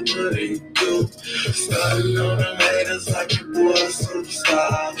 oompa, do what he do. Starting on them haters like your boy a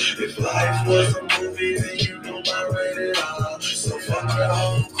superstar. If life was a movie, then you know my rated R. So fuck your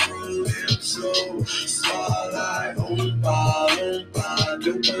whole crew, them too. Spotlight, oompa,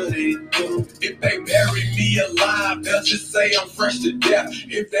 do what he do. If they bury me alive, they'll just say I'm fresh to death.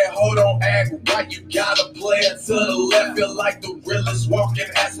 If that hoe don't act right, you gotta play it to the left. Feel like the realest walking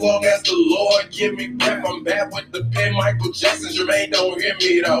as long as the Lord give me breath. I'm bad with the pen, Michael Jackson, Jermaine don't hear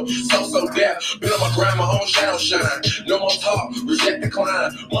me though. So deaf, been on my grind, my own shadow shine. No more talk, reject,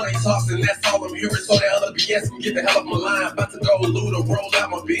 decline. Money tossing, that's all I'm hearing. So that other BS can get the hell off my line. About to go loot or roll out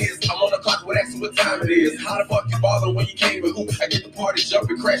my biz. I'm on the clock with asking what time it is. How the fuck you bother when you came with who? I get the party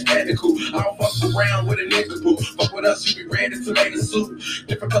jumping, crash bandicoot. I don't fuck around with a nigga boo. Fuck with us, you be red as tomato soup.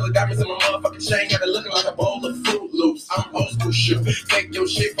 Different color diamonds in my motherfucking chain, got it looking like a bowl of Fruit Loops. I'm old school shit. Take your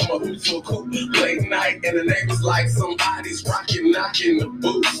shit from a hoop to a coop. Late night and the neighbors like somebody's rocking, knocking the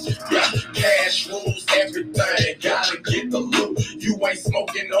boots. Yeah, cash rules everything. Gotta get the loot. You ain't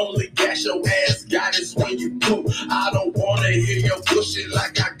smoking, only gas your ass. Got it when you poop. I don't wanna hear your bullshit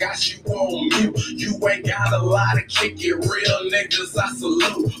like I got you on mute. You ain't got a lot of kick it, real niggas. I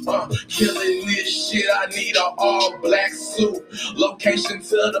salute. Killing this shit, I need a all black suit. Location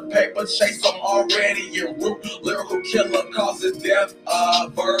to the paper chase, I'm already en route. Lyrical killer causes death,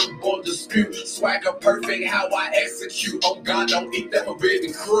 verbal dispute. Swagger perfect, how I execute. Oh God, don't eat that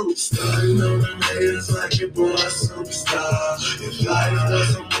forbidden fruit. Starting on them haters like your boy a superstar. If life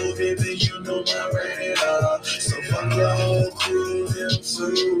was a movie, then you know my rated R. So fuck your whole crew, them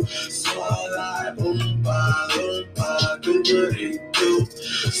too. Spotlight, oompa, do what he do.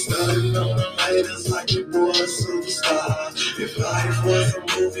 Starting on them haters like your boy a superstar. If life was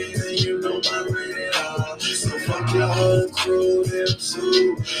a movie, then you know my rated R. So fuck your whole crew, them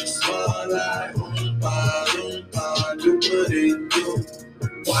too. Spotlight, oompa, do what he do.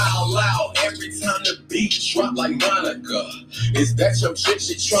 Wild loud every time the beat drop like Monica. Is that your chick?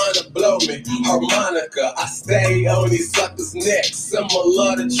 She trying to blow me? Harmonica. I stay on these suckers' necks,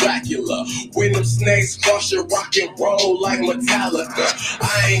 similar to Dracula. When them snakes cross your rock and roll like Metallica.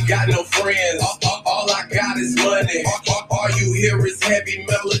 I ain't got no friends. All I got is money. All you hear is heavy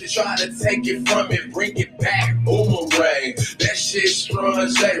melody. Try to take it from me, bring it back. Boomerang. That shit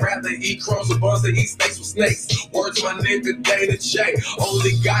DanaJay. Rather eat crumbs with buns than eat steaks with snakes. Word to my nigga DanaJay.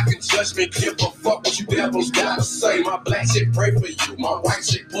 Only God can judge me, give a fuck what you devils gotta say. My black chick pray for you, my white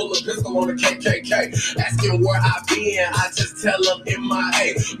chick pull a pistol on the KKK. Asking where I been, I just tell them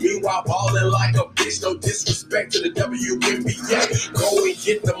MIA. Meanwhile ballin' like a bitch, no disrespect to the WNBA. Go and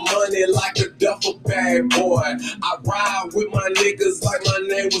get the money like a duffel bag, boy. I ride with my niggas like my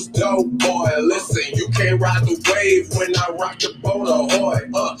name was Dope Boy. Listen, you can't ride the wave when I rock the boat ahoy.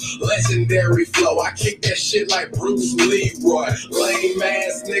 Legendary flow, I kick that shit like Bruce Leroy. Lame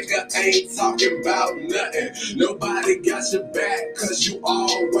ass nigga ain't talking about nothing. Nobody got your back cause you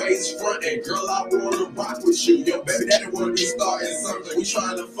always frontin'. Girl, I wanna rock with you. Your baby daddy wanna be starting something. We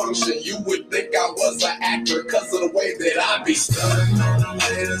trying to function. You would think I was an actor cause of the way that I be Starting on them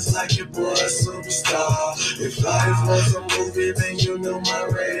haters like your boy a superstar. If life was a movie, then you know my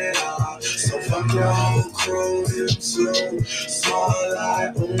rated R. So fuck your whole crew, them too.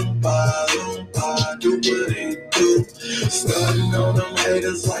 Spotlight, oompa, do what he do. Starting on them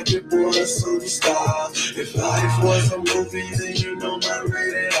haters like your boy a superstar. If life was a movie, then you know my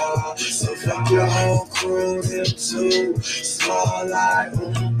rated R. So fuck your whole crew, them too. Spotlight,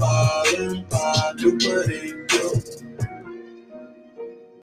 oompa,